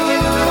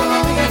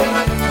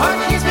what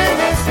he's been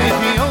missing, if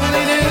he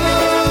only knew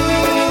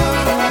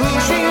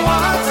who she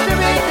wants to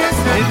be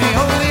kissing, if he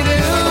only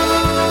knew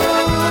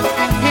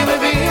he would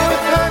be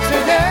with her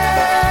today.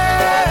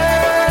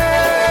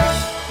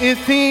 If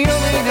he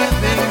only knew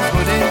things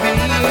wouldn't be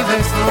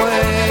this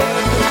way.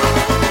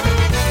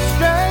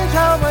 Strange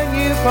how when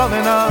you fall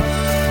in love,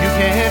 you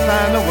can't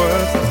find the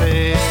words to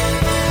say.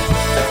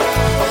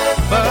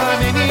 But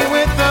maybe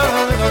with a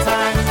little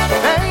time,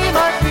 they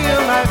might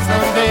feel like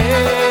someday.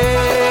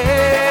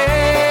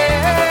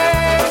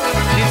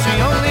 If she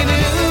only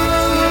knew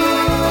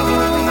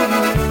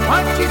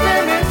what she's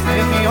been missing,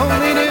 if he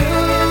only knew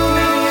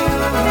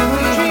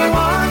she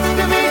wants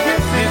to be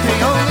kissed, if he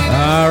only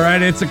knew. All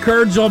right, it's a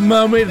cordial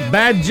moment.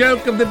 Bad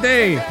joke of the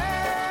day.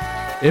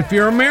 If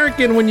you're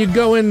American when you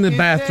go in the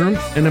bathroom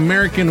and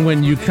American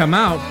when you come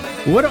out,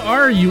 what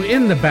are you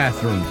in the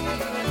bathroom?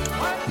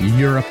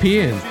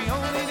 European.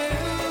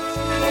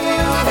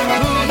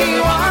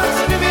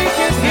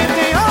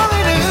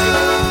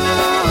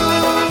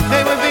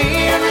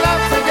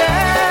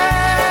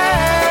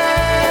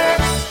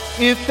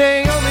 If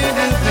they only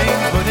knew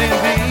things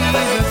wouldn't be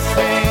the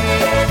same.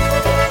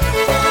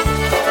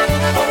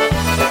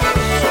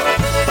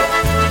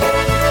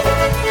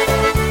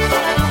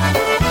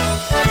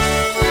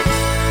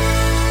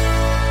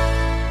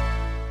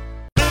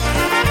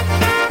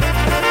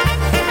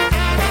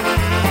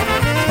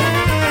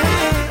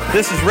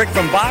 This is Rick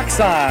from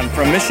Boxon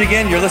from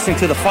Michigan. You're listening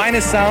to the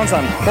finest sounds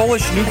on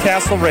Polish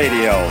Newcastle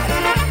Radio.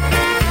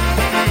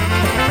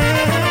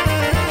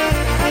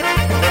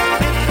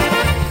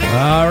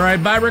 All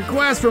right, by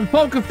request from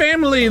Polka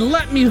Family,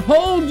 Let Me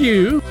Hold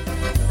You.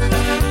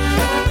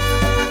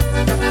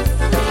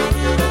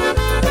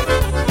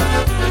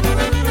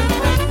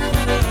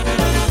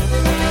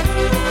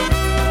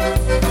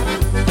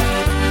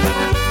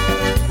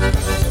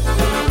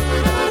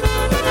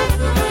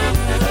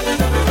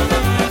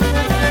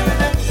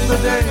 The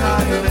day I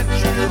met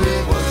you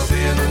was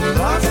in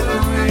the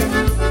spring,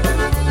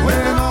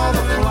 when all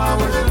the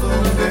flowers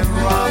bloomed and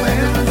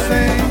robins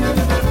sang.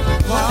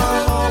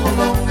 While all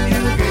alone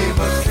you gave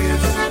a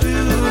kiss to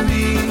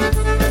me.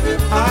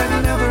 I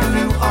never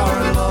knew our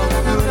love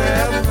could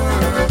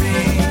ever be.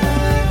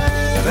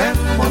 Then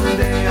one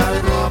day I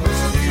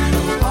promised you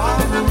a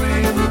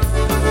ring,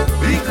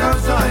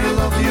 because I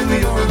love you,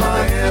 you're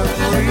my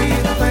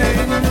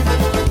everything.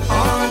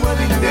 Our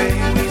wedding day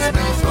we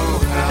spent so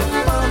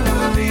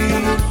happily.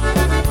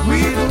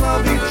 We'd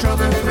love each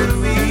other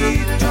through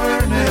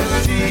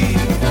eternity.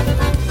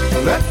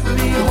 Let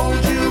me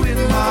hold you in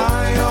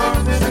my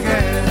arms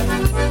again.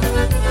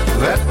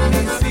 Let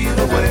me see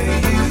the way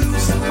you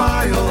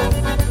smile.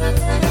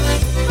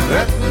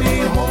 Let me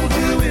hold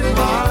you in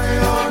my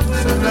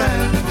arms and then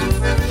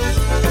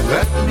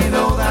let me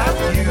know that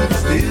you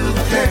still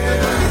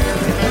care.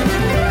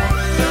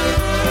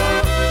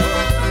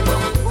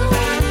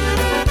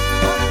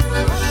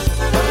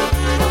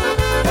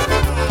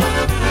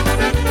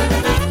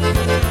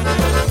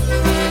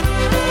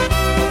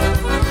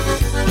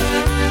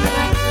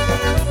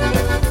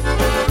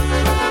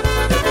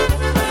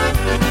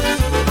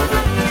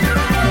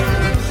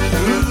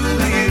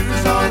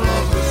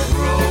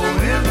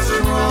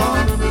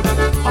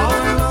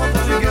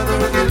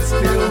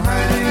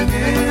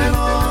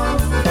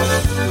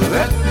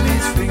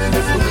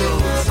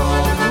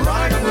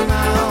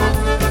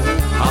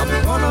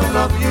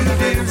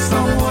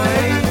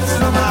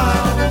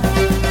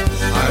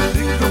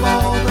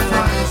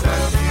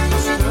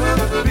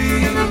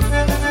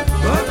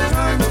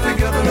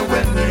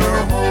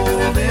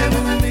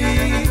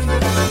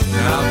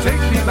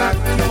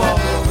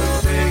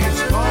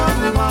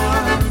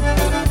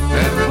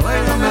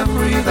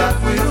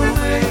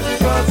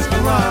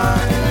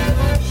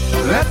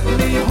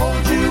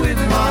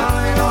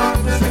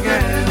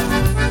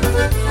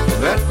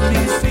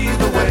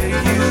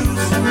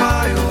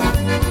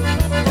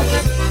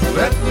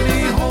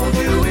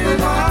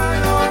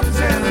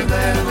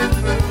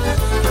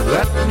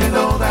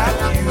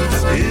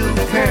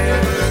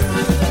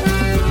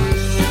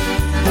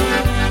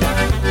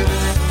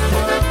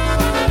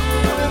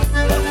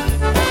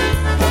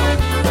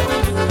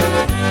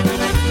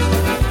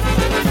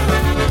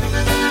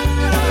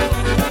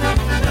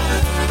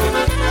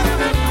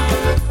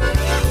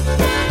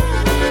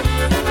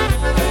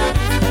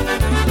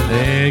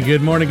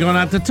 Good morning going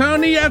out to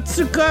Tony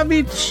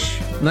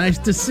Yatsukovich. Nice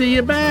to see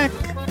you back.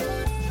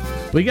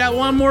 We got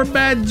one more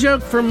bad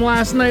joke from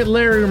last night.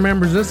 Larry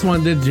remembers this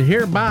one. Did you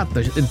hear about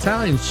the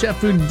Italian chef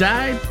who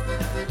died?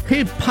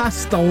 He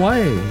passed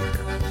away.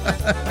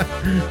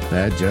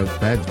 Bad joke,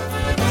 bad joke.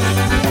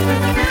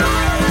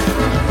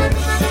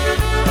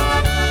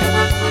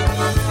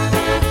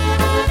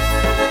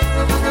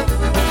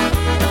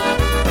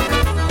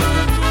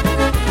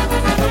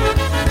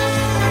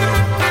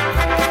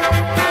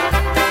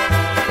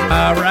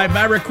 All right,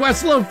 by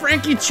request, little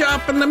Frankie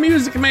Chop and the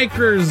Music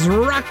Makers,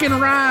 Rockin'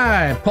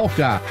 Rye,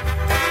 Polka.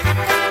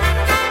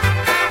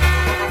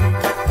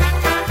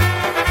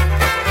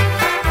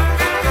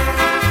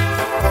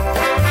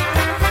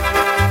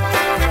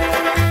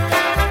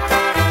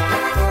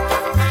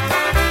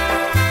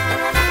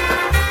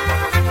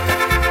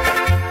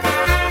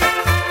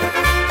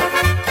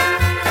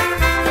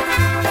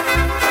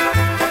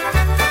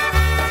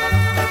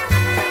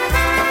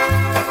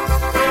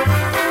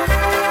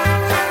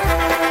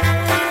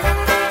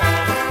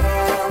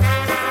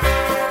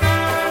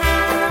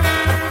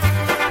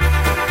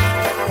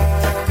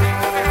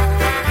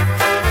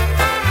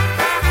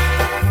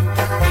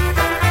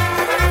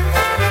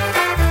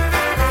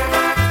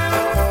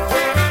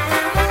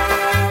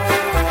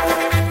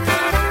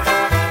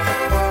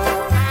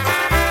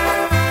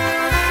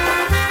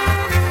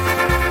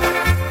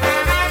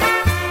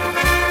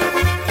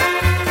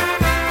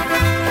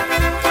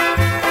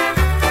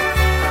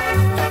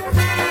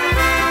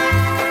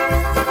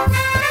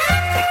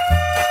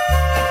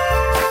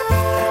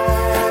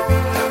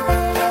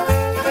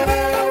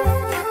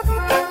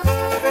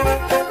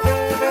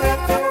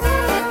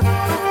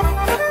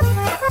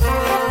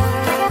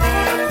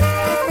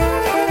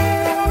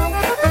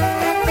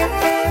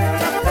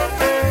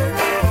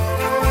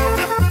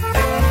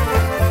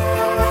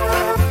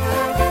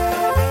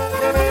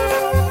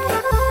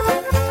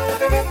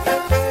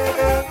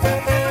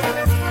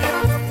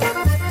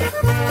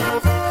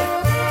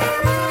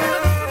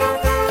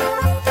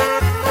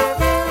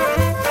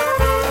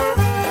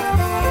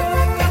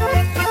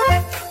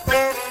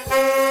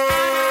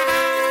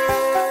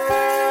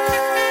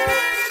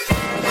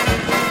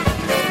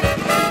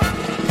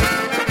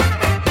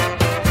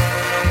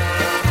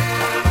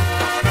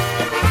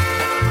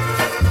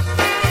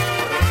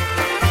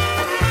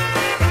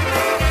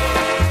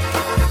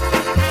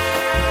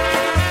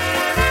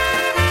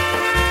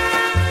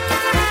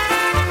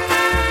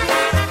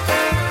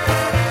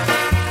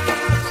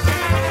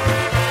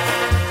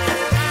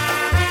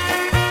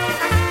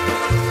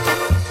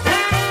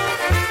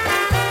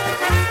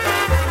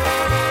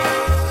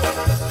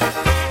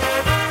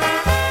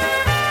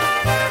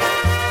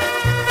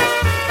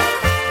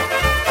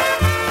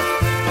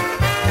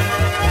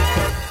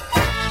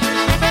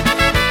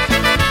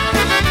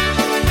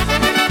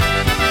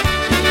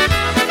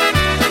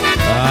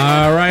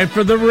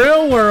 For the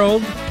real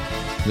world,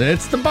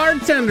 it's the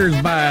Bartenders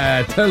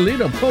by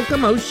Toledo Polka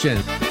Motion.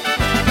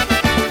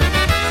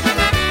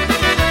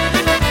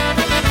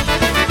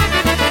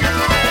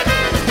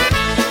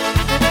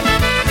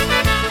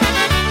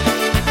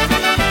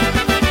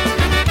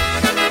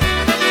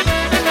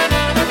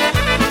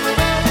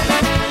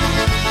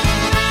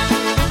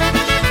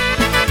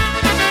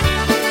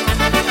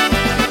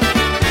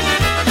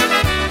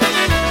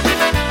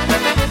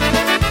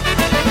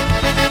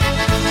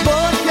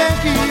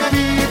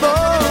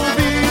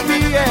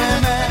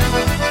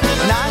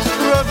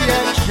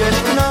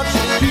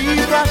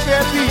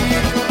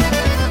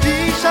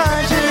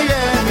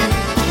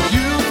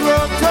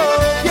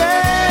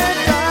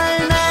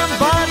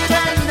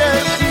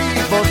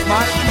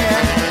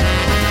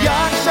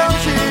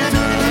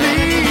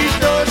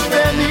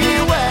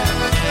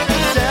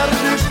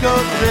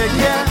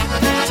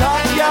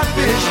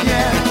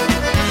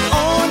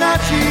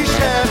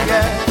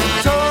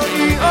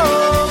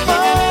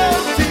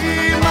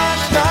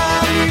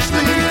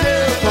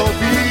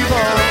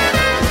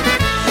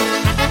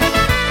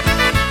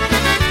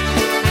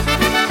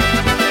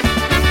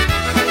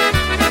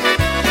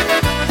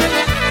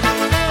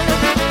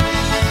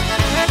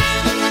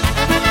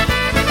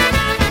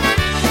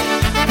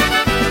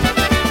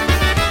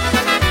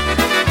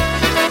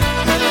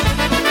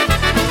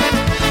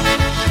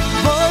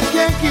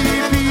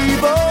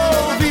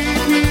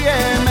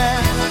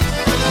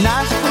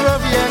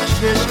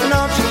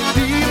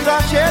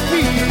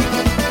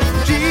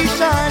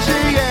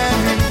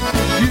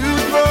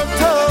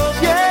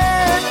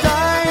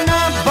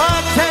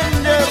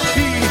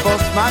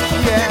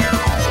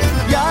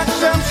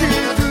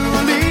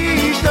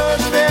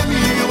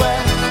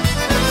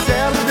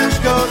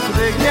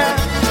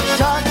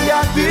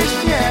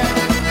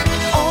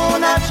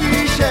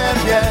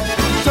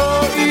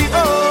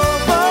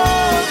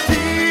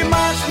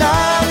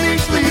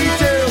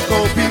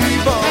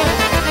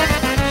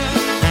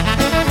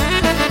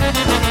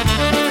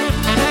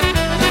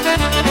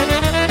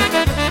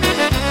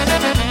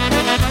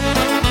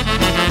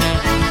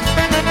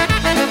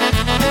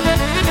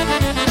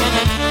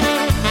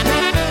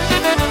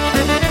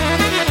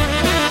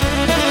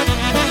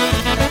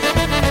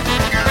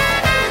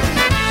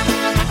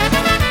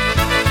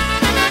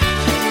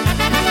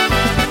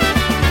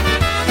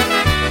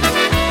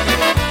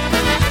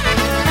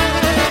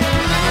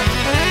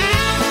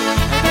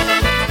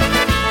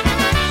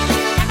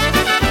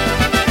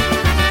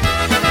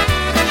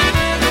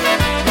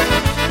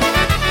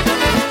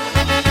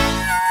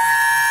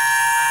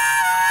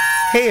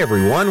 Hey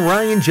everyone,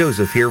 Ryan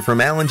Joseph here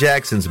from Alan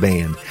Jackson's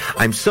band.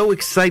 I'm so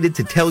excited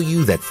to tell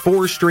you that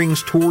Four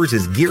Strings Tours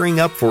is gearing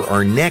up for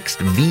our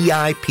next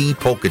VIP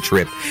polka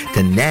trip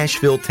to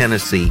Nashville,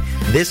 Tennessee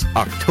this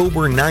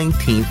October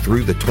 19th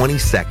through the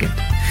 22nd.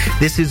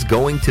 This is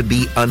going to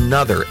be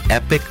another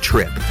epic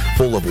trip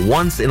full of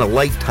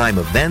once-in-a-lifetime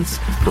events,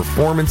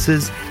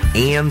 performances,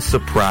 and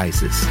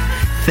surprises.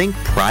 Think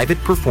private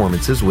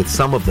performances with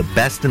some of the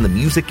best in the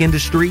music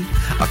industry,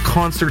 a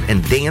concert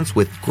and dance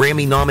with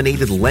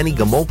Grammy-nominated Lenny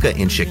Gomulka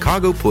and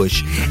Chicago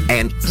Push,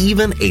 and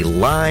even a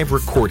live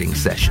recording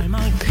session.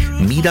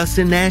 Meet us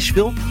in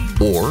Nashville,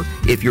 or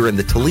if you're in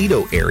the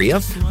Toledo area,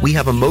 we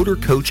have a motor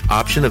coach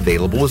option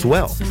available as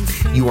well.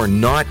 You are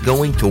not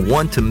going to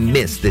want to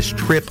miss this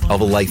trip of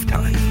a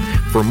lifetime.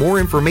 For more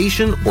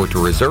information or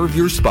to reserve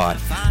your spot,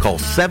 call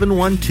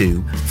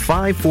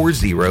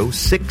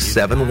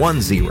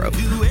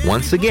 712-540-6710.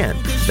 Once again,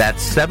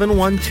 that's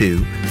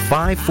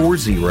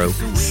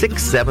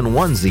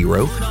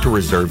 712-540-6710 to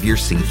reserve your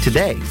seat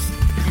today.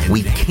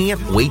 We can't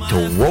wait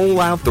to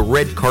roll out the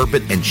red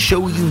carpet and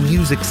show you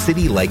Music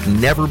City like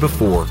never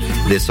before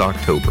this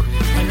October.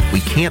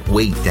 We can't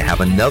wait to have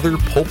another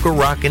polka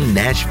rockin'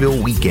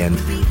 Nashville weekend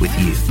with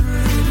you.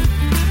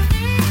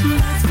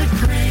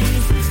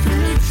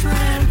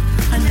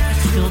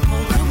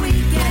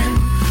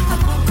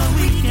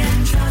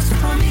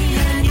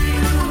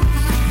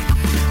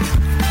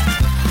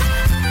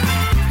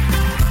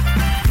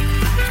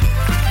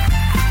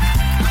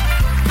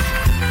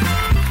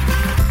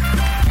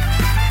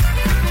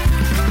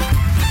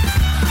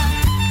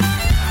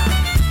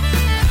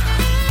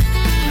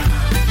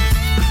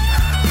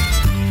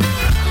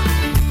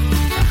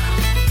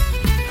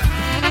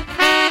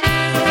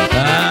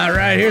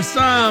 Here's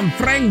some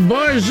Frank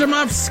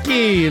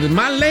Borzymowski,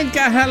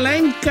 Malenka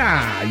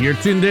Helenka. You're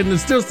tuned in to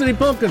Steel City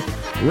Polkas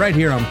right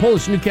here on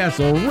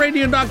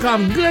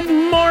PolishNewcastleRadio.com. Good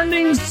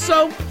morning,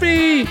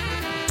 Sophie. I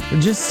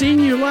just seen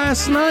you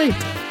last night.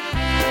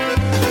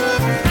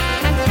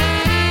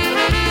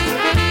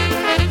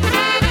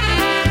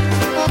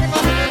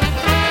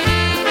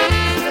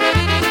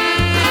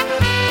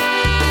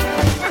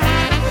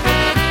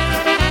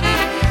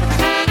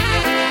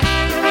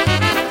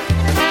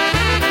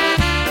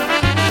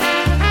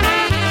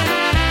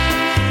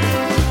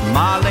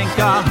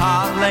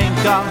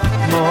 Halenka,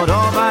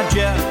 morowa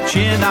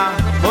dziewczyna,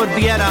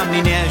 odbiera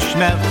mnie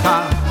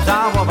śmiecha,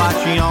 całować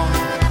ją.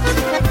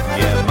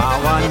 Nie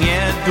mała,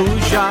 nie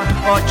duża,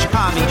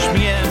 oczkami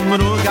śmie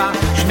mruga,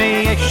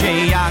 śmieje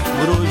się jak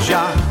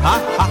wróża, ha,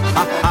 ha,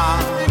 ha, ha.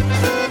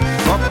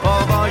 Po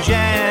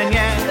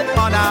powozienie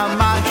ona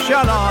ma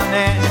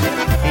szalone,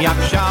 jak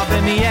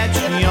chciałbym mieć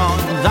ją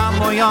za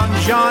moją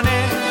żonę.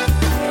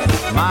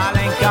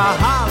 Maleńka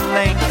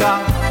Halenka,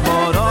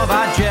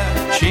 morowa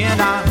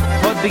dziewczyna,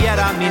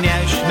 odbiera mnie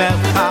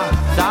śmiecha,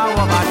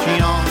 całować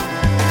ją.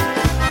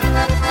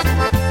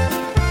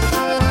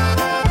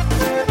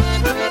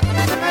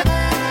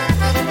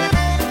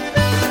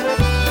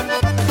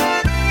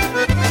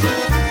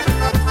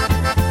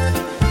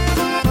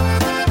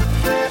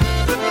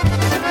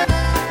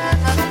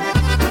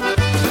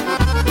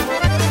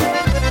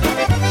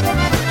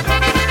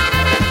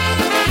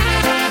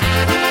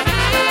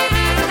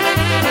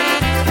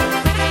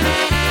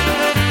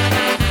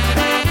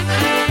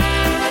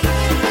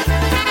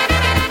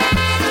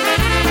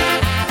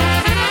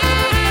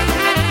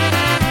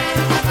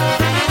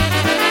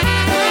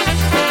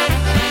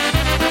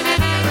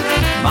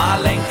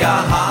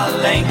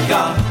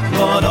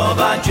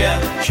 Młodowa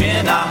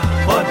dziewczyna,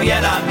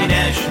 odbiera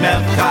mnie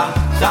śmiewka,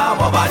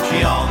 całować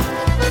ją.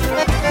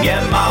 Nie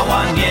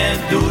mała, nie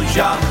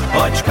duża,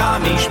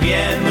 oczkami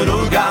śmie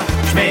mruga,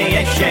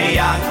 śmieje się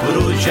jak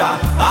wróża,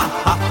 ha,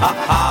 ha, ha,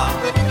 ha.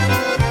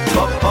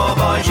 To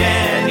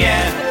powozienie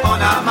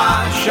ona ma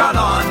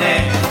szalone,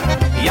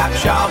 jak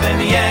chciałbym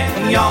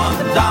ją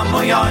za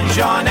moją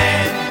żonę.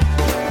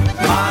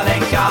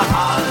 Maleńka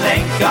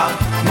Halenka,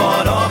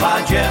 młodowa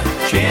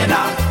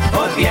dziewczyna,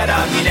 odbiera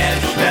mnie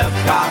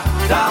śmiewka,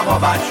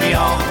 całować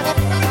ją.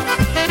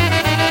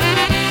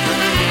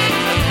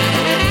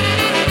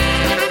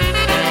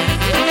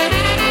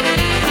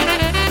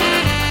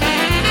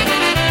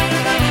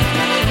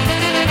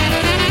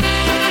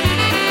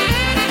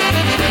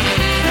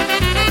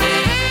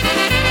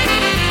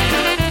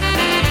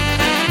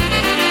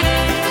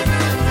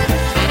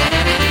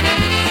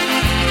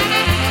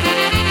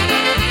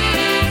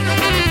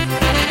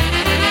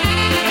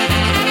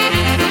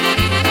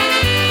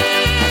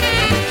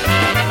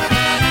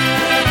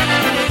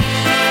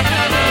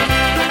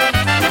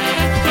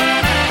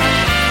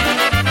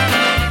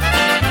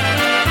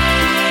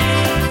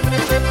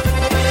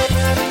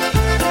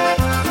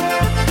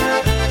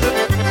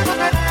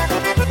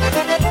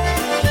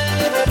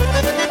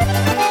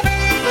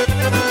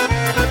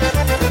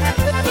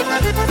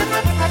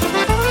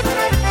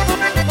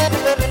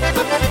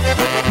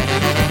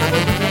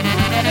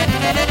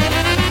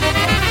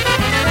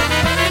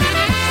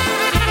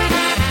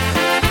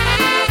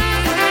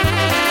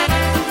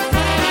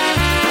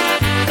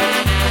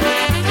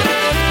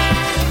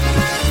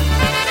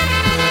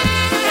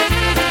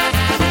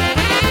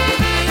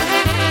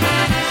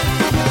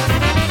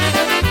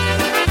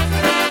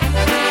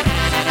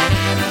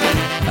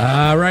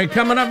 All right,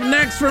 coming up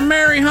next from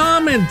Mary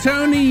Hum and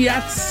Tony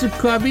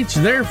Yatsukowicz,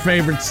 their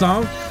favorite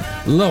song,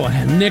 Little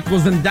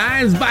Nickels and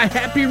Dimes by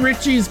Happy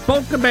Richie's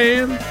Polka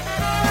Band.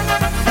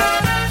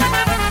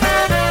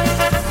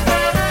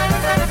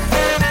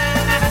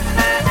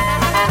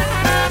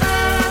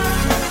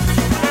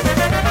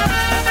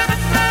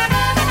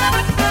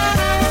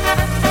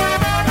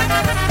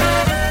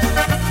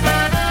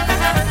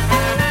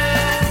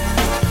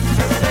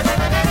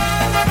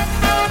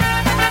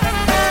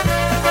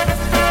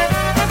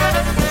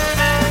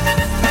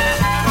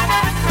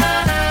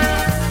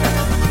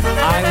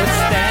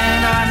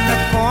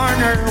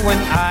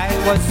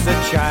 Was a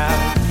child,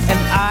 and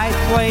I'd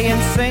play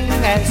and sing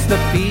as the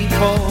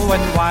people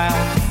went wild.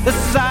 The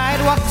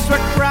sidewalks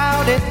were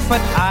crowded,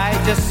 but I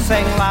just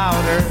sang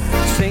louder,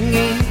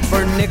 singing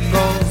for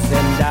nickels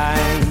and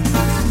dimes.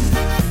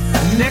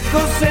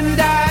 Nickels and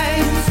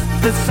dimes,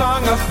 the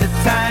song of the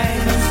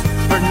times,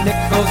 for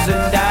nickels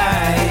and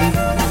dimes.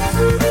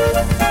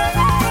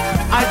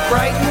 I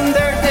brighten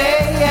their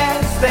day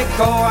as they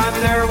go on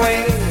their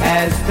way,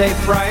 as they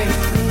brighten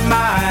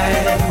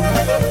mine.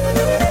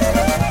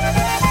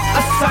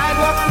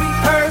 Sidewalk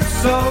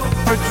rehearsal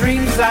for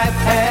dreams I've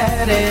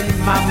had in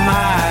my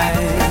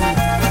mind.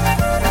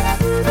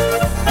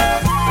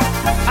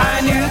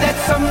 I knew that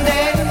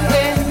someday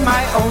in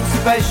my own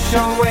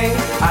special way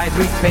I'd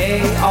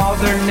repay all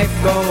their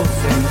nickels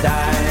and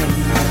dimes.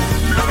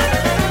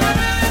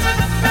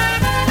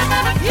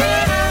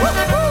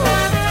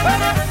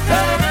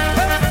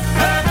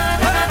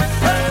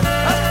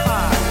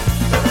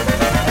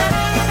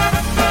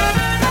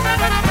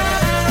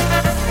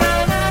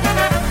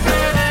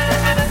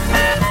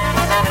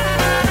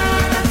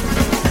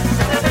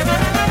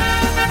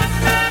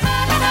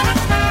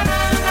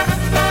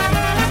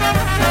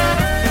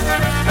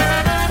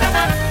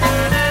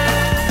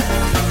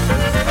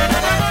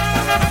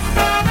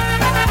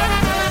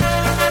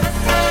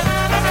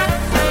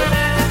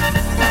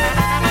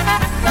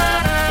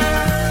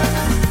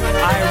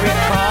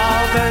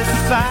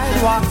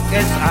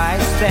 As I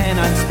stand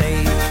on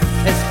stage,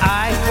 as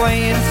I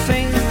play and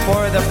sing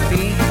for the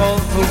people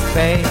who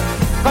pay.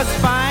 'Cause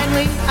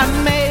finally I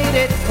made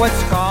it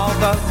what's called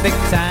the big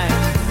time.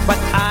 But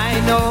I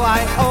know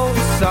I owe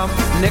some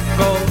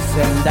nickels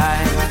and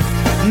dimes.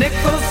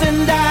 Nickels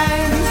and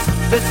dimes,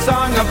 the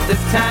song of the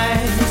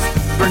times,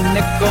 for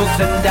nickels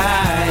and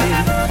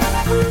dimes.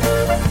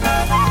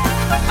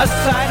 A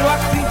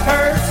sidewalk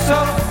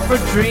rehearsal for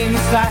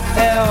dreams I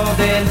held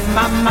in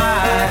my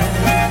mind.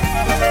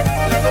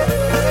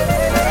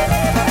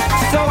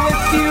 So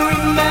if you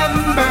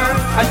remember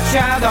a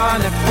child on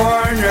the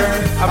corner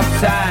of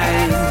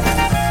time,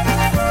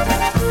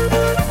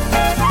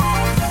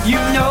 you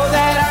know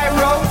that I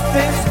wrote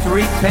this to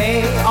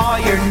repay all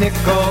your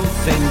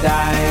nickels and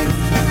dimes.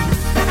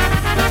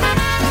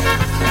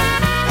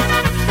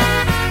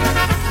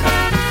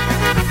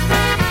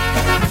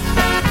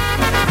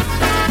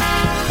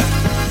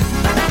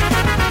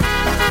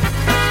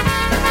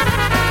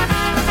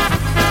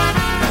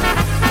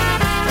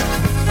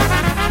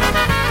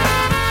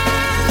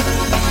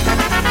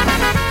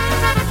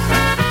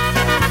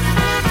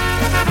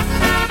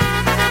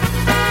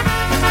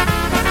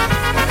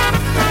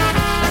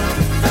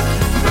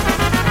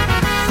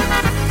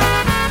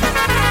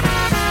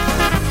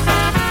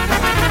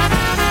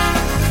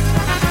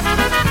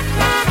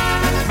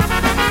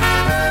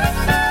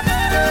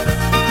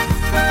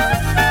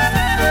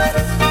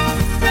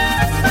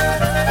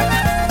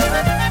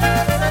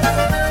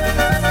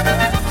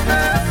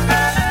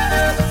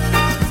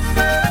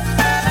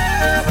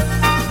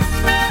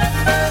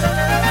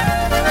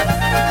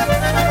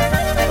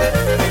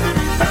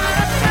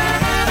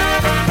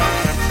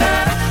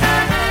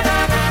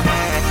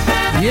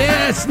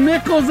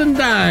 Nickels and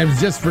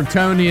dimes just for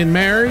Tony and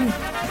Mary.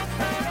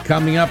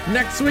 Coming up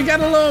next, we got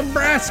a little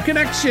brass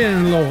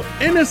connection, a little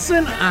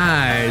Innocent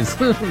Eyes.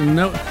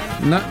 No,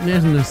 not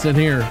innocent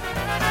here.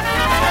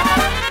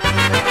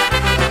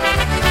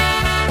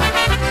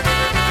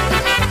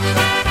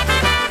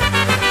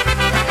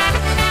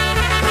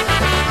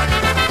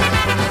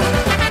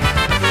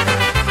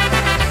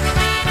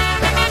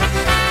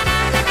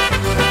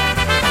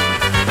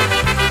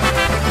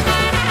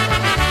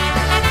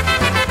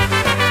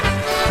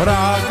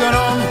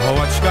 Pragną,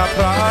 wołeczka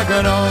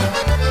pragną,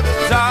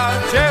 za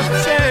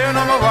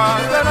dziewczyną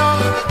ładną.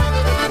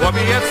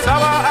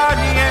 Obiecała, a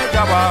nie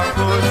dała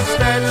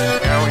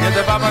chusteczkę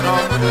jedwabaną,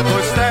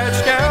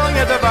 chusteczkę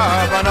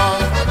jedwabaną.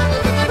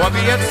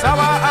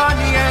 Obiecała, a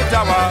nie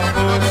dała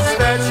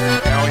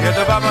chusteczkę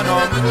jedwabaną,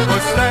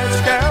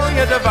 chusteczkę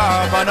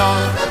jedwabaną.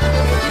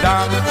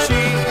 Dam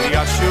ci,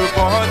 Jasiu,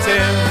 po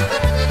tym,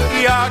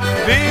 jak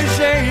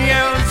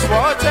wyżeję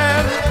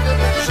złotem,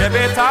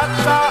 żeby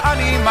tata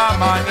ani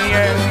mama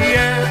nie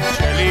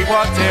wiedzieli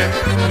o tym,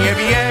 nie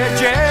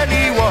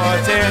wiedzieli o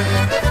tym.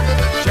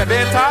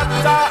 Żeby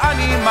tata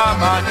ani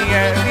mama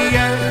nie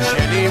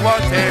wiedzieli o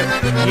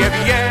tym, nie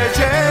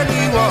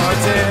wiedzieli o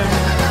tym.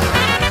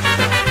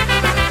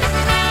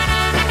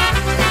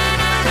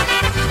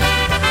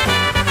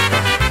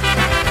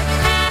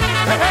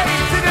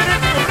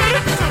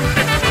 Hey,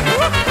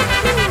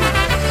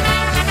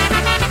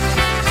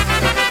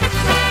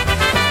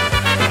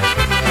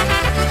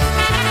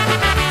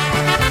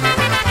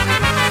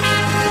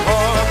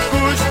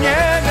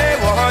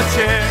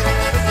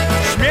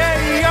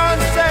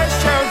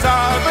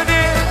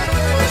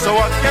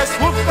 Słodkie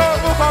słówko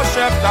w ucho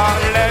szepta,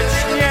 lecz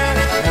nie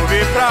mówi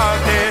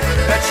prawdy,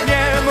 lecz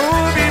nie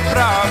mówi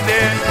prawdy.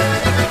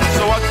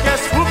 Słodkie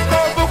słówko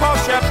w ucho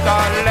szepta,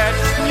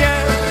 lecz nie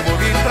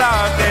mówi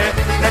prawdy,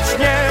 lecz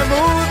nie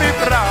mówi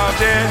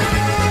prawdy.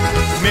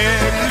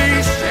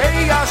 Mylisz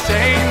się,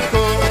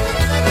 Jasieńku,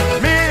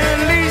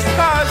 mylisz w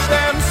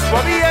każdym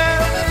słowie,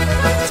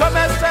 co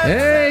me serce...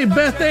 Hey,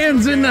 Beth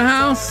Ann's in the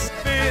house.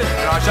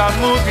 Wyraża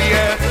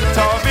mówię,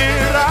 co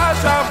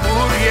wyraża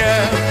mówię,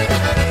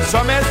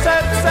 co me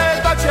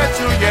serce do cię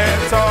czuje,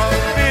 co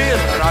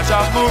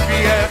wyraża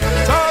mówię,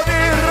 co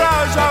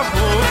wyraża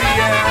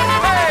mówię.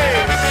 Hej!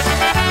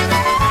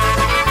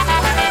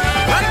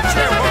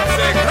 Grajcie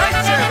chłopcy,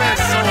 grajcie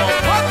wesoło,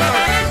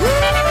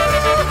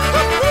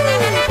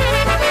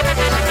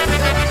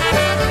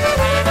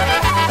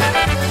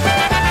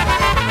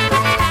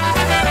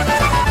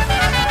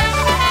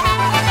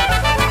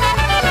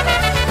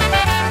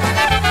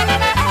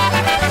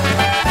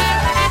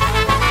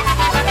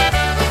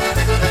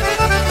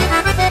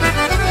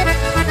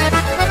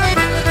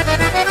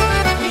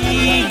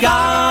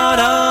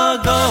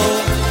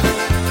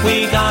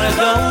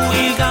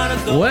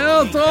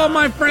 Well, to all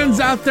my friends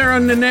out there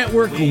on the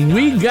network,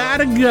 we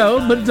gotta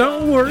go, but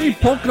don't worry,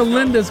 Polka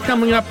Linda's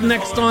coming up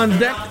next on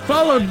deck,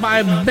 followed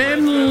by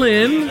Ben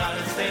Lynn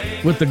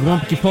with the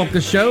Glumpy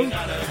Polka Show.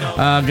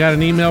 Got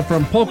an email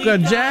from Polka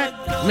Jack,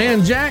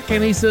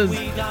 and he says,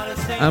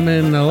 I'm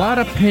in a lot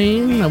of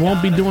pain. I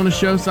won't be doing a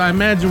show, so I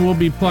imagine we'll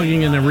be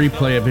plugging in a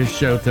replay of his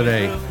show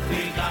today.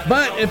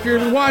 But if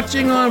you're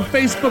watching on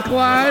Facebook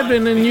Live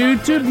and on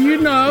YouTube, you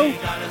know,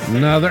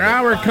 another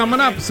hour coming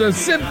up, so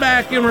sit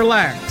back and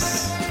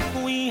relax.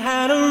 We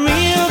had a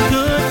real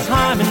good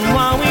time, and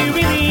while we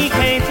really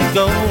hate to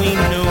go, we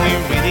knew we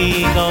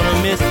really gonna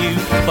miss you.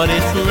 But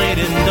it's late,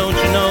 and don't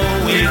you know,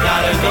 we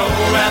gotta go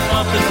wrap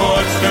up the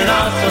cords, turn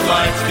out the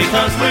lights,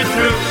 because we're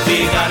through.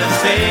 We gotta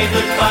say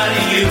goodbye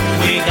to you,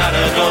 we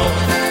gotta go.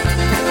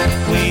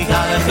 We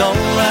gotta go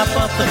wrap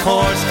up the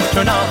cords,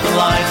 turn out the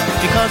lights,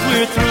 because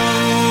we're through.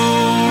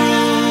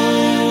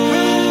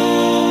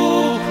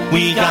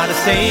 We gotta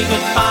say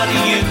goodbye to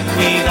you,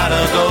 we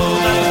gotta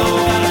go.